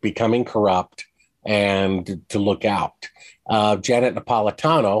was becoming corrupt and to look out. Janet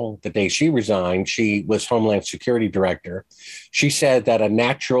Napolitano, the day she resigned, she was Homeland Security Director. She said that a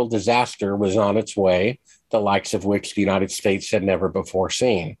natural disaster was on its way, the likes of which the United States had never before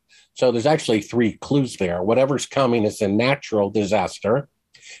seen. So there's actually 3 clues there. Whatever's coming is a natural disaster.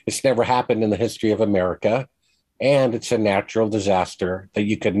 It's never happened in the history of America. And it's a natural disaster that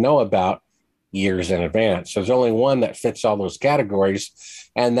you could know about years in advance. There's only one that fits all those categories,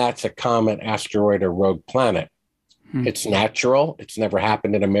 and that's a comet, asteroid, or rogue planet. It's natural. It's never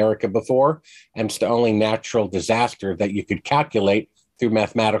happened in America before, and it's the only natural disaster that you could calculate through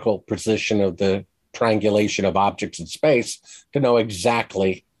mathematical precision of the triangulation of objects in space to know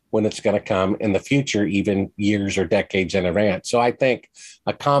exactly when it's going to come in the future, even years or decades in advance. So I think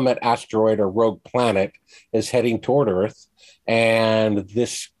a comet, asteroid, or rogue planet is heading toward Earth, and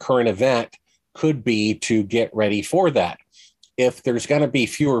this current event could be to get ready for that. If there's going to be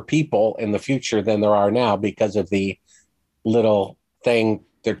fewer people in the future than there are now because of the little thing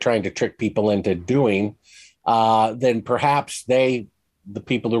they're trying to trick people into doing, then perhaps the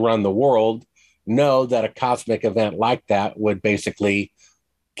people who run the world, know that a cosmic event like that would basically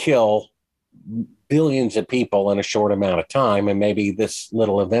kill billions of people in a short amount of time. And maybe this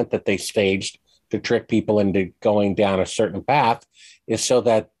little event that they staged to trick people into going down a certain path is so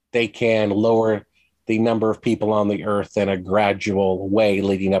that they can lower the number of people on the earth in a gradual way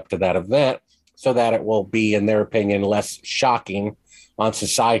leading up to that event, so that it will be, in their opinion, less shocking on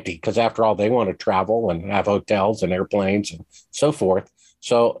society. Because after all, they want to travel and have hotels and airplanes and so forth.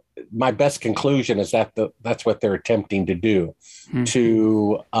 So my best conclusion is that that's what they're attempting to do,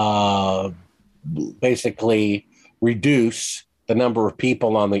 to basically reduce the number of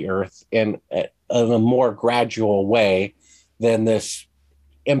people on the earth in a more gradual way than this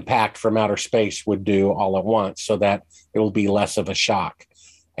impact from outer space would do all at once, so that it will be less of a shock.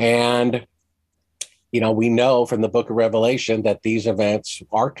 And, we know from the book of Revelation that these events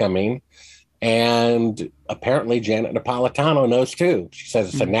are coming. And apparently Janet Napolitano knows too. She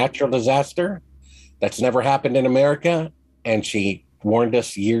says it's a natural disaster that's never happened in America. And she warned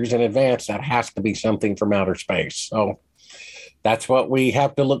us years in advance that has to be something from outer space. So that's what we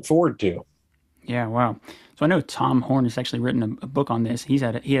have to look forward to. Yeah, wow. So I know Tom Horn has actually written a book on this. He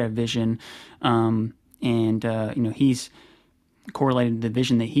had a vision, and he's correlated the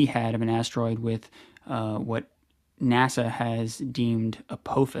vision that he had of an asteroid with what NASA has deemed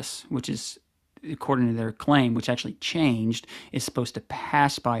Apophis, which is, according to their claim, which actually changed, is supposed to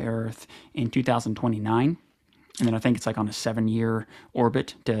pass by Earth in 2029. And then I think it's like on a 7-year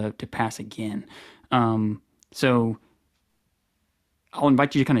orbit to pass again. So I'll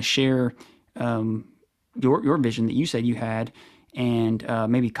invite you to kind of share your vision that you said you had, and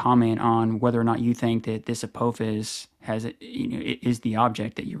maybe comment on whether or not you think that this Apophis is the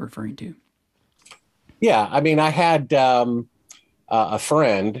object that you're referring to. Yeah, I mean, I had a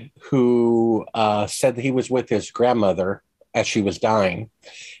friend who said that he was with his grandmother as she was dying,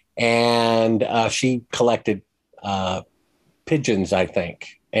 and she collected pigeons, I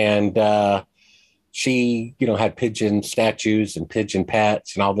think, and she, had pigeon statues and pigeon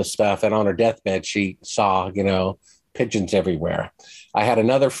pets and all this stuff. And on her deathbed, she saw, pigeons everywhere. I had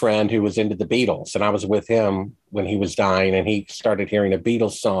another friend who was into the Beatles, and I was with him when he was dying, and he started hearing a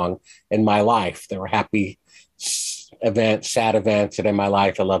Beatles song, In My Life. There were happy events, sad events, and in my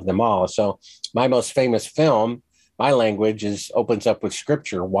life, I love them all. So my most famous film, my language opens up with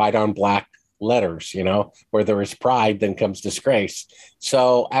scripture, white on black letters, where there is pride, then comes disgrace.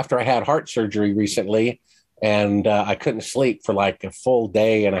 So after I had heart surgery recently, and I couldn't sleep for like a full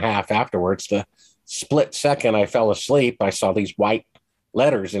day and a half afterwards, the split second I fell asleep, I saw these white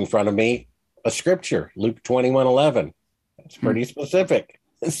letters in front of me, a scripture, Luke 21:11. That's pretty specific.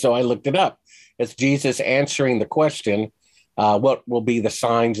 So I looked it up. It's Jesus answering the question, what will be the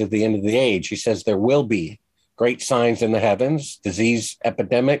signs of the end of the age? He says there will be great signs in the heavens, disease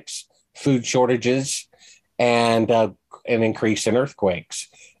epidemics, food shortages, and an increase in earthquakes.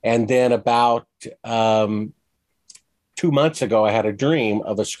 And then about 2 months ago, I had a dream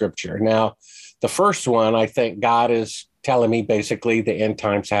of a scripture. Now, the first one, I think God is telling me basically the end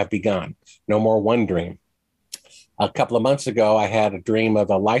times have begun. no more one dream. A couple of months ago, I had a dream of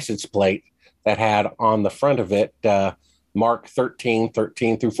a license plate that had on the front of it Mark 13,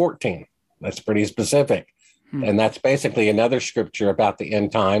 13 through 14. That's pretty specific. And that's basically another scripture about the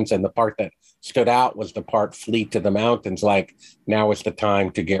end times. And the part that stood out was the part, flee to the mountains, like now is the time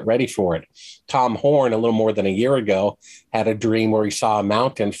to get ready for it. Tom Horn, a little more than a year ago, had a dream where he saw a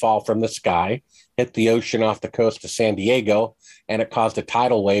mountain fall from the sky, hit the ocean off the coast of San Diego, and it caused a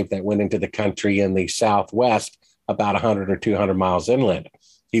tidal wave that went into the country in the southwest, about 100 or 200 miles inland.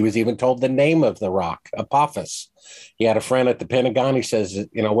 He was even told the name of the rock, Apophis. He had a friend at the Pentagon. He says,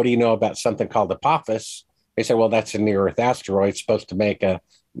 what do you know about something called Apophis? They said, well, that's a near-Earth asteroid supposed to make a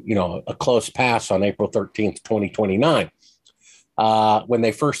close pass on April 13th, 2029. When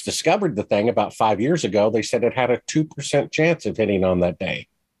they first discovered the thing about 5 years ago, they said it had a 2% chance of hitting on that day.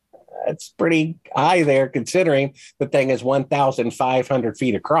 That's pretty high there, considering the thing is 1,500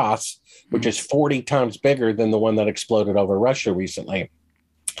 feet across, which is 40 times bigger than the one that exploded over Russia recently.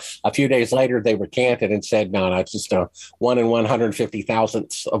 A few days later, they recanted and said, no, it's just a 1 in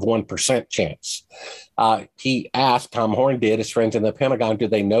 150,000th of 1% chance. He asked, Tom Horn did, his friends in the Pentagon, do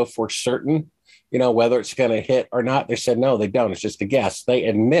they know for certain, whether it's going to hit or not? They said, no, they don't. It's just a guess. They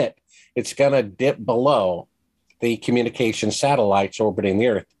admit it's going to dip below the communication satellites orbiting the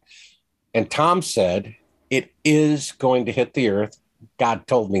Earth. And Tom said, it is going to hit the Earth. God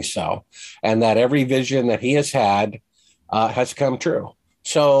told me so. And that every vision that he has had has come true.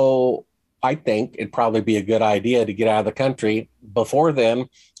 So I think it'd probably be a good idea to get out of the country before then,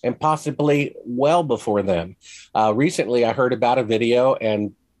 and possibly well before then. Recently, I heard about a video,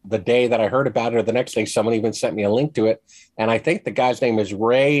 and the day that I heard about it, or the next day, someone even sent me a link to it. And I think the guy's name is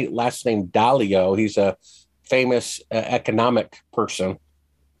Ray, last name Dalio. He's a famous economic person.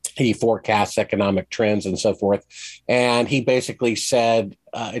 He forecasts economic trends and so forth. And he basically said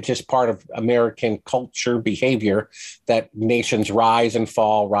it's just part of American culture behavior that nations rise and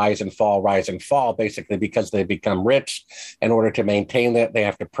fall, rise and fall, rise and fall, basically because they become rich. In order to maintain that, they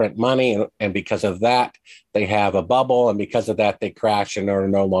have to print money. And because of that, they have a bubble. And because of that, they crash and are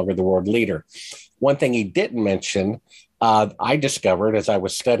no longer the world leader. One thing he didn't mention, I discovered as I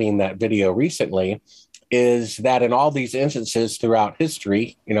was studying that video recently, is that in all these instances throughout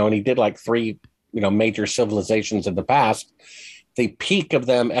history, and he did like 3, major civilizations in the past, the peak of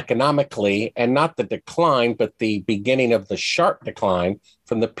them economically, and not the decline, but the beginning of the sharp decline,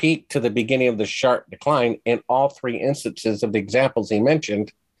 from the peak to the beginning of the sharp decline in all 3 instances of the examples he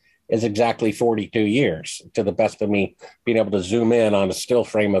mentioned is exactly 42 years, to the best of me being able to zoom in on a still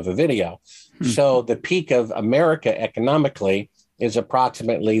frame of a video. So the peak of America economically is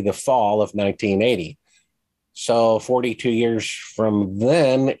approximately the fall of 1980. So 42 years from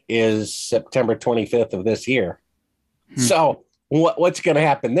then is September 25th of this year. So what's going to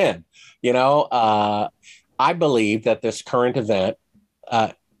happen then? I believe that this current event,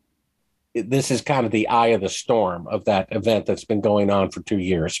 this is kind of the eye of the storm of that event that's been going on for 2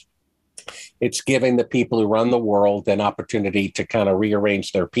 years. It's giving the people who run the world an opportunity to kind of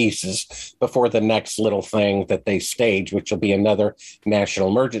rearrange their pieces before the next little thing that they stage, which will be another national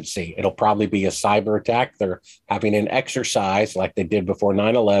emergency. It'll probably be a cyber attack. They're having an exercise like they did before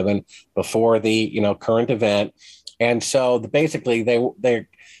 9/11, before the current event. And so basically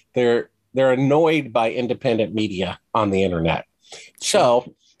they're annoyed by independent media on the internet.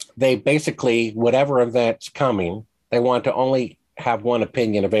 So they basically, whatever event's coming, they want to only have one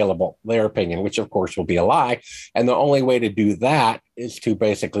opinion available, their opinion, which of course will be a lie. And the only way to do that is to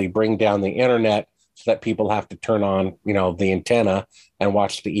basically bring down the internet so that people have to turn on, the antenna and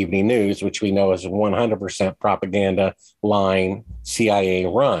watch the evening news, which we know is 100% propaganda, lying, CIA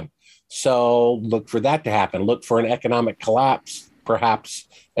run. So look for that to happen. Look for an economic collapse, perhaps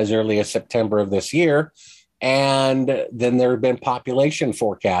as early as September of this year. And then there have been population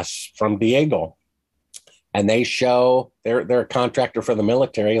forecasts from Diego. And they show they're a contractor for the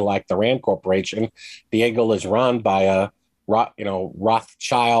military, like the Rand Corporation. Diego is run by a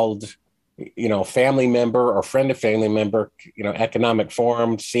Rothschild, family member or friend of family member, Economic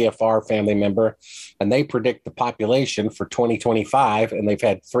Forum, CFR family member, and they predict the population for 2025. And they've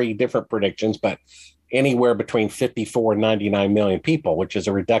had 3 different predictions, but anywhere between 54 and 99 million people, which is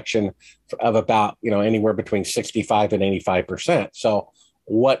a reduction of about anywhere between 65 and 85%. So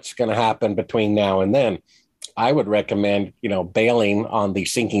what's going to happen between now and then? I would recommend, bailing on the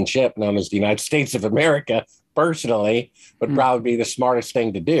sinking ship known as the United States of America personally would probably be the smartest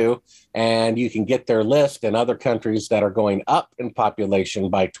thing to do. And you can get their list and other countries that are going up in population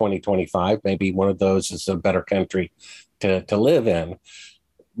by 2025. Maybe one of those is a better country to live in.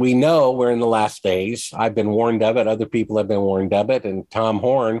 We know we're in the last days. I've been warned of it. Other people have been warned of it. And Tom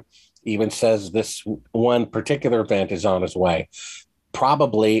Horn even says this one particular event is on its way.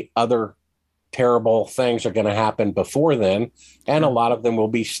 Probably other terrible things are going to happen before then, and a lot of them will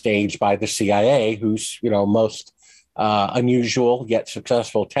be staged by the CIA, whose most unusual yet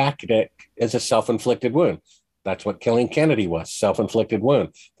successful tactic is a self-inflicted wound. That's what killing Kennedy was, self-inflicted wound.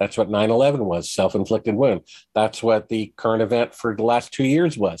 That's what 9/11 was, self-inflicted wound. That's what the current event for the last 2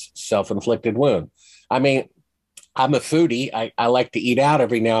 years was, self-inflicted wound. I mean, I'm a foodie. I like to eat out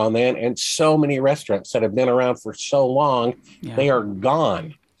every now and then, and so many restaurants that have been around for so long, they are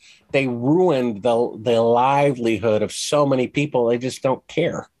gone. They ruined the livelihood of so many people. They just don't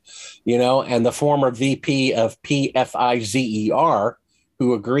care, and the former VP of PFIZER,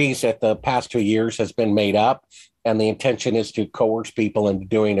 who agrees that the past 2 years has been made up and the intention is to coerce people into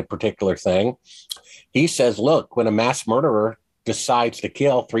doing a particular thing. He says, look, when a mass murderer decides to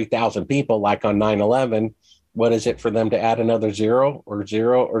kill 3,000 people, like on 9/11, what is it for them to add another zero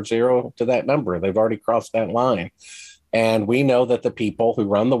to that number? They've already crossed that line. And we know that the people who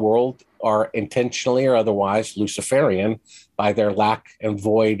run the world are intentionally or otherwise Luciferian by their lack and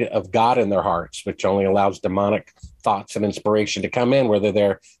void of God in their hearts, which only allows demonic thoughts and inspiration to come in, whether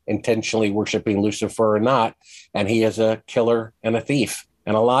they're intentionally worshiping Lucifer or not. And he is a killer and a thief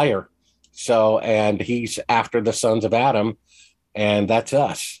and a liar. So, and he's after the sons of Adam, and that's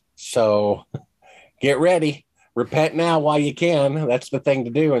us. So get ready. Repent now while you can. That's the thing to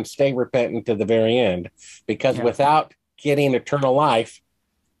do, and stay repentant to the very end, because without getting eternal life,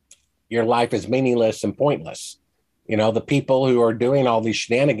 your life is meaningless and pointless. The people who are doing all these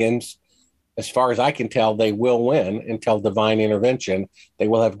shenanigans, as far as I can tell, they will win until divine intervention. They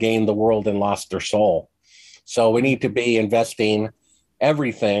will have gained the world and lost their soul. So we need to be investing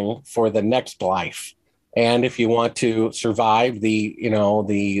everything for the next life. And if you want to survive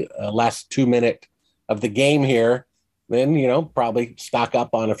the last 2 minute of the game here, then, probably stock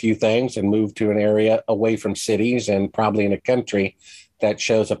up on a few things and move to an area away from cities, and probably in a country that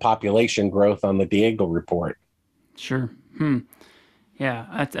shows a population growth on the Diego report. Sure.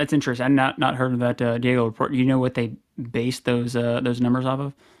 Yeah, that's interesting. I've not heard of that Diego report. Do you know what they based those numbers off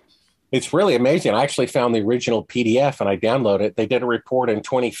of? It's really amazing. I actually found the original PDF and I downloaded it. They did a report in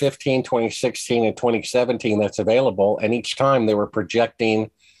 2015, 2016, and 2017 that's available. And each time they were projecting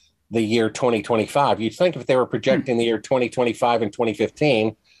the year 2025. You'd think if they were projecting the year 2025 and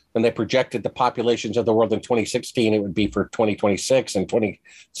 2015, when they projected the populations of the world in 2016, it would be for 2026, and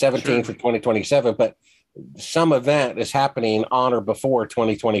 2017 for 2027. But some event is happening on or before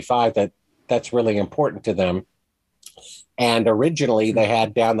 2025 that's really important to them. And originally they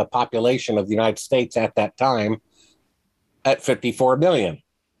had down the population of the United States at that time at 54 million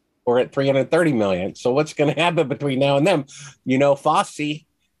or at 330 million. So what's going to happen between now and then? Fauci,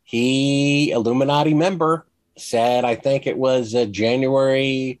 he, Illuminati member, said, I think it was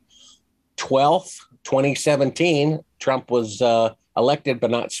January 12th, 2017, Trump was elected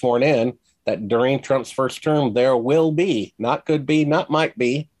but not sworn in, that during Trump's first term, there will be, not could be, not might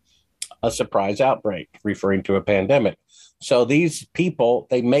be, a surprise outbreak, referring to a pandemic. So these people,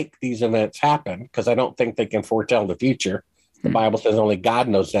 they make these events happen because I don't think they can foretell the future. The Bible says only God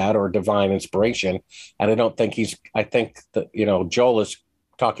knows that, or divine inspiration. And I think that, Joel is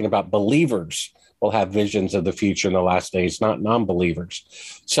talking about believers will have visions of the future in the last days, not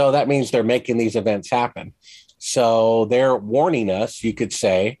non-believers. So that means they're making these events happen. So they're warning us, you could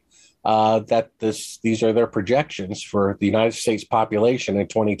say, that these are their projections for the United States population in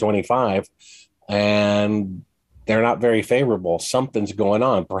 2025. And they're not very favorable. Something's going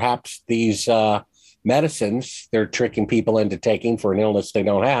on. Perhaps these medicines they're tricking people into taking for an illness they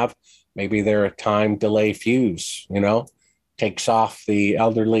don't have, maybe they're a time delay fuse, takes off the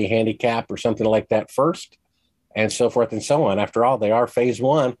elderly, handicap, or something like that first, and so forth and so on. After all, they are phase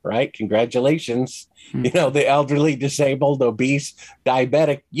one, right? Congratulations. The elderly, disabled, obese,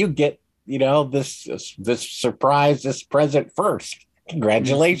 diabetic, you get, this surprise, this present first.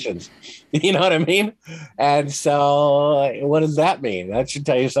 Congratulations. You know what I mean? And so what does that mean? That should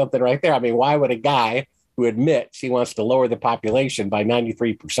tell you something right there. I mean, why would a guy who admits he wants to lower the population by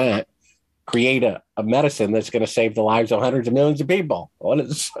 93% create a medicine that's going to save the lives of hundreds of millions of people?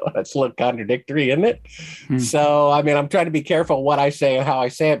 That's a little contradictory, isn't it? So, I mean, I'm trying to be careful what I say and how I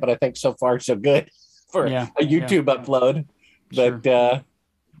say it, but I think so far so good for a YouTube upload. But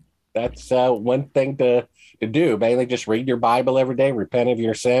that's one thing to do. Mainly just read your Bible every day, repent of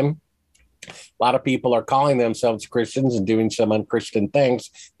your sin. A lot of people are calling themselves Christians and doing some unchristian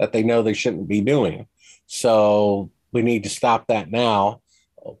things that they know they shouldn't be doing. So we need to stop that now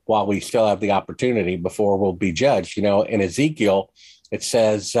while we still have the opportunity before we'll be judged. In Ezekiel, it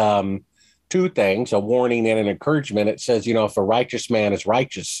says two things, a warning and an encouragement. It says, if a righteous man is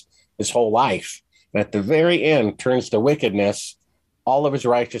righteous, his whole life. And at the very end turns to wickedness. All of his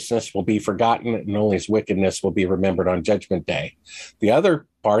righteousness will be forgotten, and only his wickedness will be remembered on Judgment Day. The other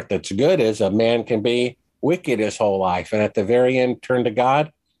part that's good is a man can be wicked his whole life, and at the very end turn to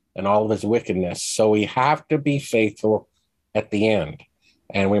God and all of his wickedness. So we have to be faithful at the end,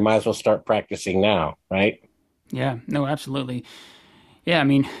 and we might as well start practicing now, right? Yeah, no, absolutely. Yeah, I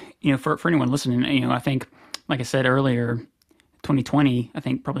mean, for anyone listening, I think, like I said earlier, 2020, I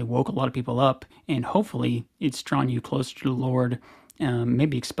think probably woke a lot of people up, and hopefully it's drawn you closer to the Lord,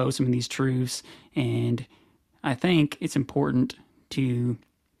 maybe expose some of these truths. And I think it's important to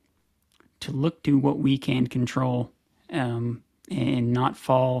look to what we can control, and not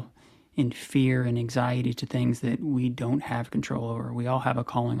fall in fear and anxiety to things that we don't have control over. We all have a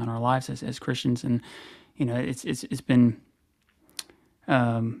calling on our lives as Christians, and it's been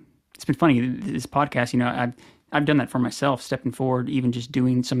funny, this podcast. I've done that for myself, stepping forward, even just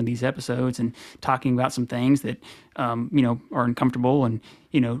doing some of these episodes and talking about some things that, are uncomfortable and,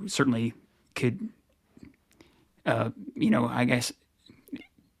 certainly could, I guess,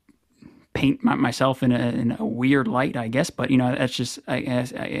 paint myself in a weird light, I guess. But, that's just,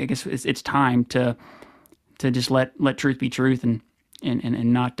 I guess it's time to just let truth be truth and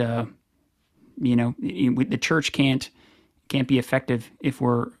not, the church can't be effective if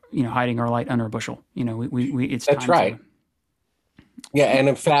we're, hiding our light under a bushel. It's that's time right. Yeah. And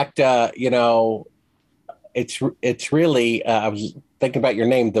in fact, it's really, I was thinking about your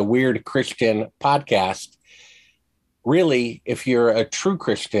name, the Weird Christian Podcast. Really, if you're a true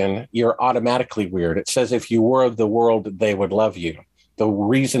Christian, you're automatically weird. It says, if you were of the world, they would love you. The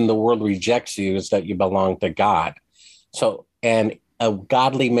reason the world rejects you is that you belong to God. So, and a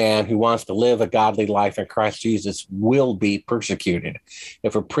godly man who wants to live a godly life in Christ Jesus will be persecuted.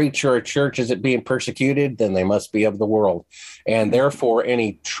 If a preacher or church isn't being persecuted, then they must be of the world. And therefore,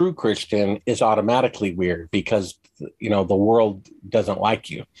 any true Christian is automatically weird because, the world doesn't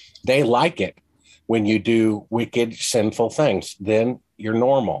like you. They like it when you do wicked, sinful things. Then you're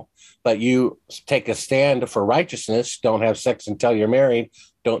normal. But you take a stand for righteousness, don't have sex until you're married,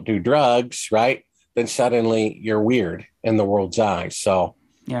 don't do drugs, right? Then suddenly you're weird in the world's eyes. So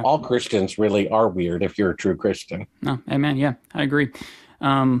yeah, all Christians really are weird if you're a true Christian. No, amen. Yeah, I agree.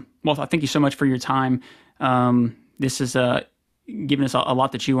 Well, I thank you so much for your time. This is giving us a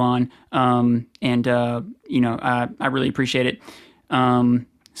lot to chew on. And I really appreciate it.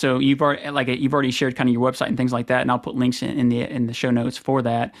 So you've already shared kind of your website and things like that, and I'll put links in the show notes for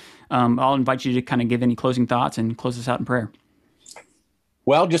that. I'll invite you to kind of give any closing thoughts and close us out in prayer.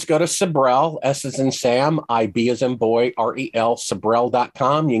 Well, just go to Sibrel, S as in Sam, I-B as in boy, R-E-L,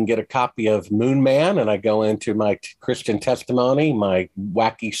 Sibrel.com. You can get a copy of Moon Man, and I go into my Christian testimony, my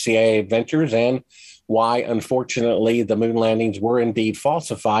wacky CIA adventures, and why, unfortunately, the moon landings were indeed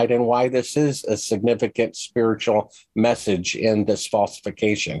falsified and why this is a significant spiritual message in this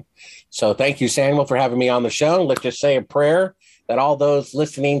falsification. So thank you, Samuel, for having me on the show. Let's just say a prayer that all those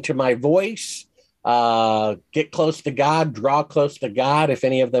listening to my voice get close to God, draw close to God. If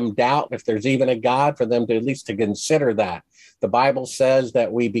any of them doubt if there's even a God, for them to at least to consider that. The Bible says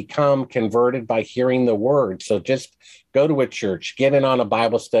that we become converted by hearing the word. So just go to a church, get in on a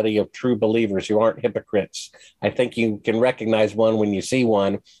Bible study of true believers who aren't hypocrites. I think you can recognize one when you see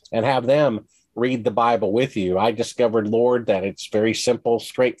one, and have them read the Bible with you. I discovered, Lord, that it's very simple,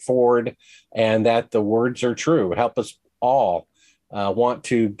 straightforward, and that the words are true. Help us all want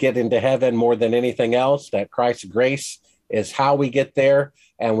to get into heaven more than anything else, that Christ's grace is how we get there,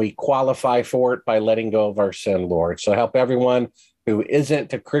 and we qualify for it by letting go of our sin, Lord. So help everyone who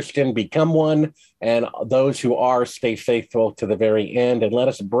isn't a Christian become one, and those who are, stay faithful to the very end, and let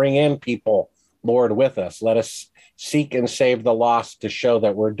us bring in people, Lord, with us. Let us seek and save the lost to show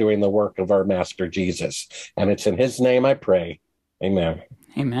that we're doing the work of our Master Jesus. And it's in his name I pray. Amen.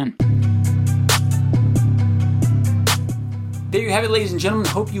 Amen. There you have it, ladies and gentlemen.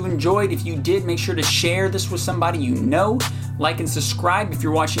 Hope you enjoyed. If you did, make sure to share this with somebody you know. Like and subscribe if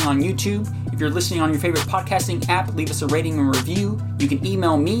you're watching on YouTube. If you're listening on your favorite podcasting app, leave us a rating and review. You can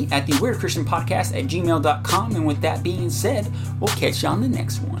email me at theweirdchristianpodcast@gmail.com. And with that being said, we'll catch you on the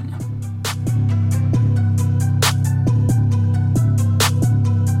next one.